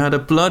who had a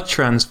blood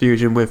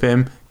transfusion with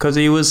him because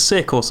he was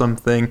sick or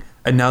something,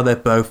 and now they're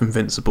both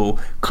invincible.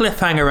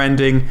 Cliffhanger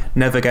ending,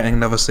 never getting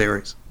another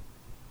series.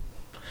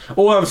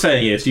 All I'm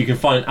saying is you can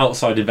find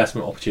outside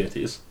investment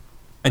opportunities.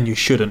 And you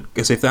shouldn't,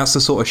 because if that's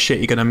the sort of shit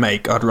you're going to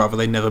make, I'd rather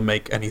they never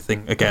make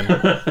anything again.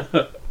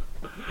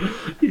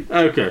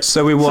 Okay.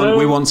 So we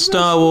want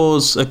Star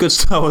Wars, a good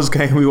Star Wars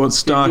game. We want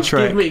Star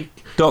Trek,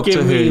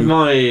 Doctor Who. Give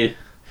me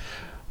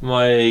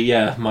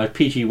my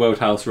PG World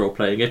House role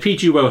playing, a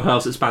PG World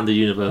House expanded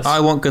universe. I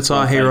want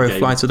Guitar Hero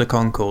Flight of the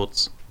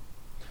Conchords.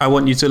 I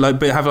want you to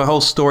have a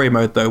whole story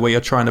mode though, where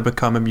you're trying to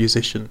become a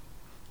musician.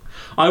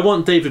 I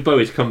want David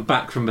Bowie to come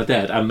back from the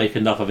dead and make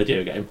another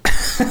video game.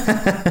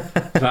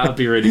 That would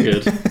be really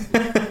good.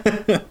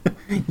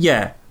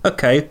 Yeah.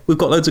 Okay. We've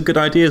got loads of good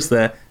ideas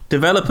there.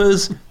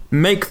 Developers,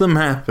 make them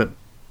happen.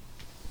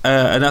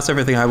 And that's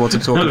everything I want to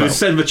talk about.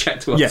 Send the check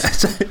to us.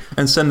 Yeah,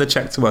 and send the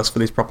check to us for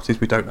these properties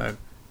we don't own.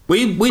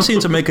 We seem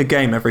to make a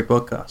game every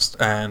podcast,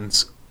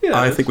 and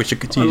I think we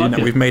should continue doing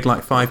that. We've made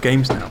like 5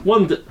 games now.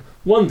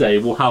 One day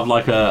we'll have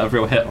like a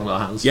real hit on our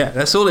hands. Yeah,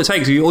 that's all it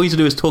takes. All you have to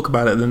do is talk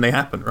about it, and then they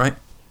happen, right?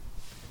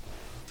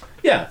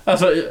 Yeah,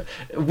 that's what,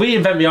 we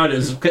invent the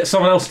ideas, get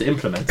someone else to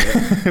implement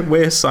it.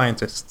 We're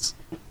scientists.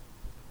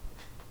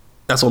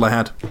 That's all I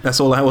had.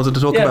 That's all I wanted to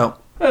talk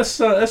about. That's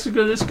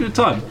a good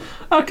time.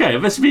 Okay,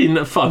 this has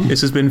been fun.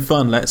 This has been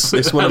fun.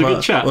 It's one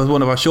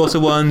of our shorter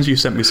ones. You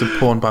sent me some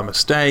porn by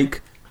mistake.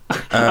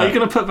 Are you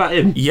going to put that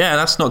in? Yeah,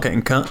 that's not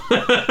getting cut.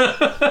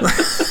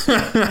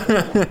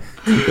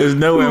 There's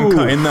no way I'm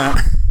cutting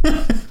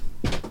that.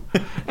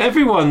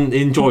 Everyone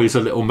enjoys a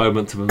little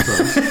moment to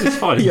themselves. It's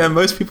fine. Yeah,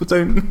 most people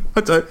don't.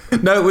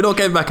 No, we're not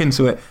getting back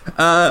into it.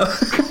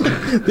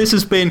 This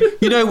has been...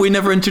 we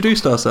never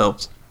introduced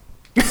ourselves.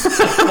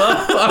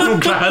 Well, I'm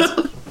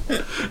glad.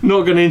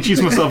 Not going to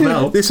introduce myself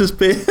now. This has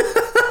been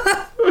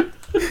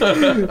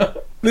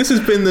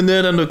the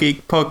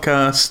NerdAndOrGeek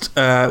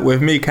podcast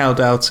with me, Cal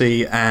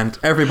Doughty, and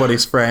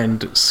everybody's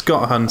friend,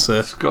 Scott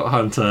Hunter.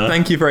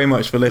 Thank you very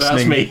much for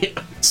listening.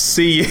 That's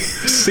me.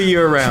 See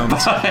you around.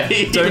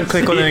 Bye. Don't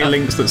click on any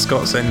links that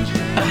Scott sends you.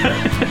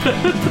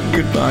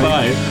 Goodbye.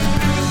 Bye.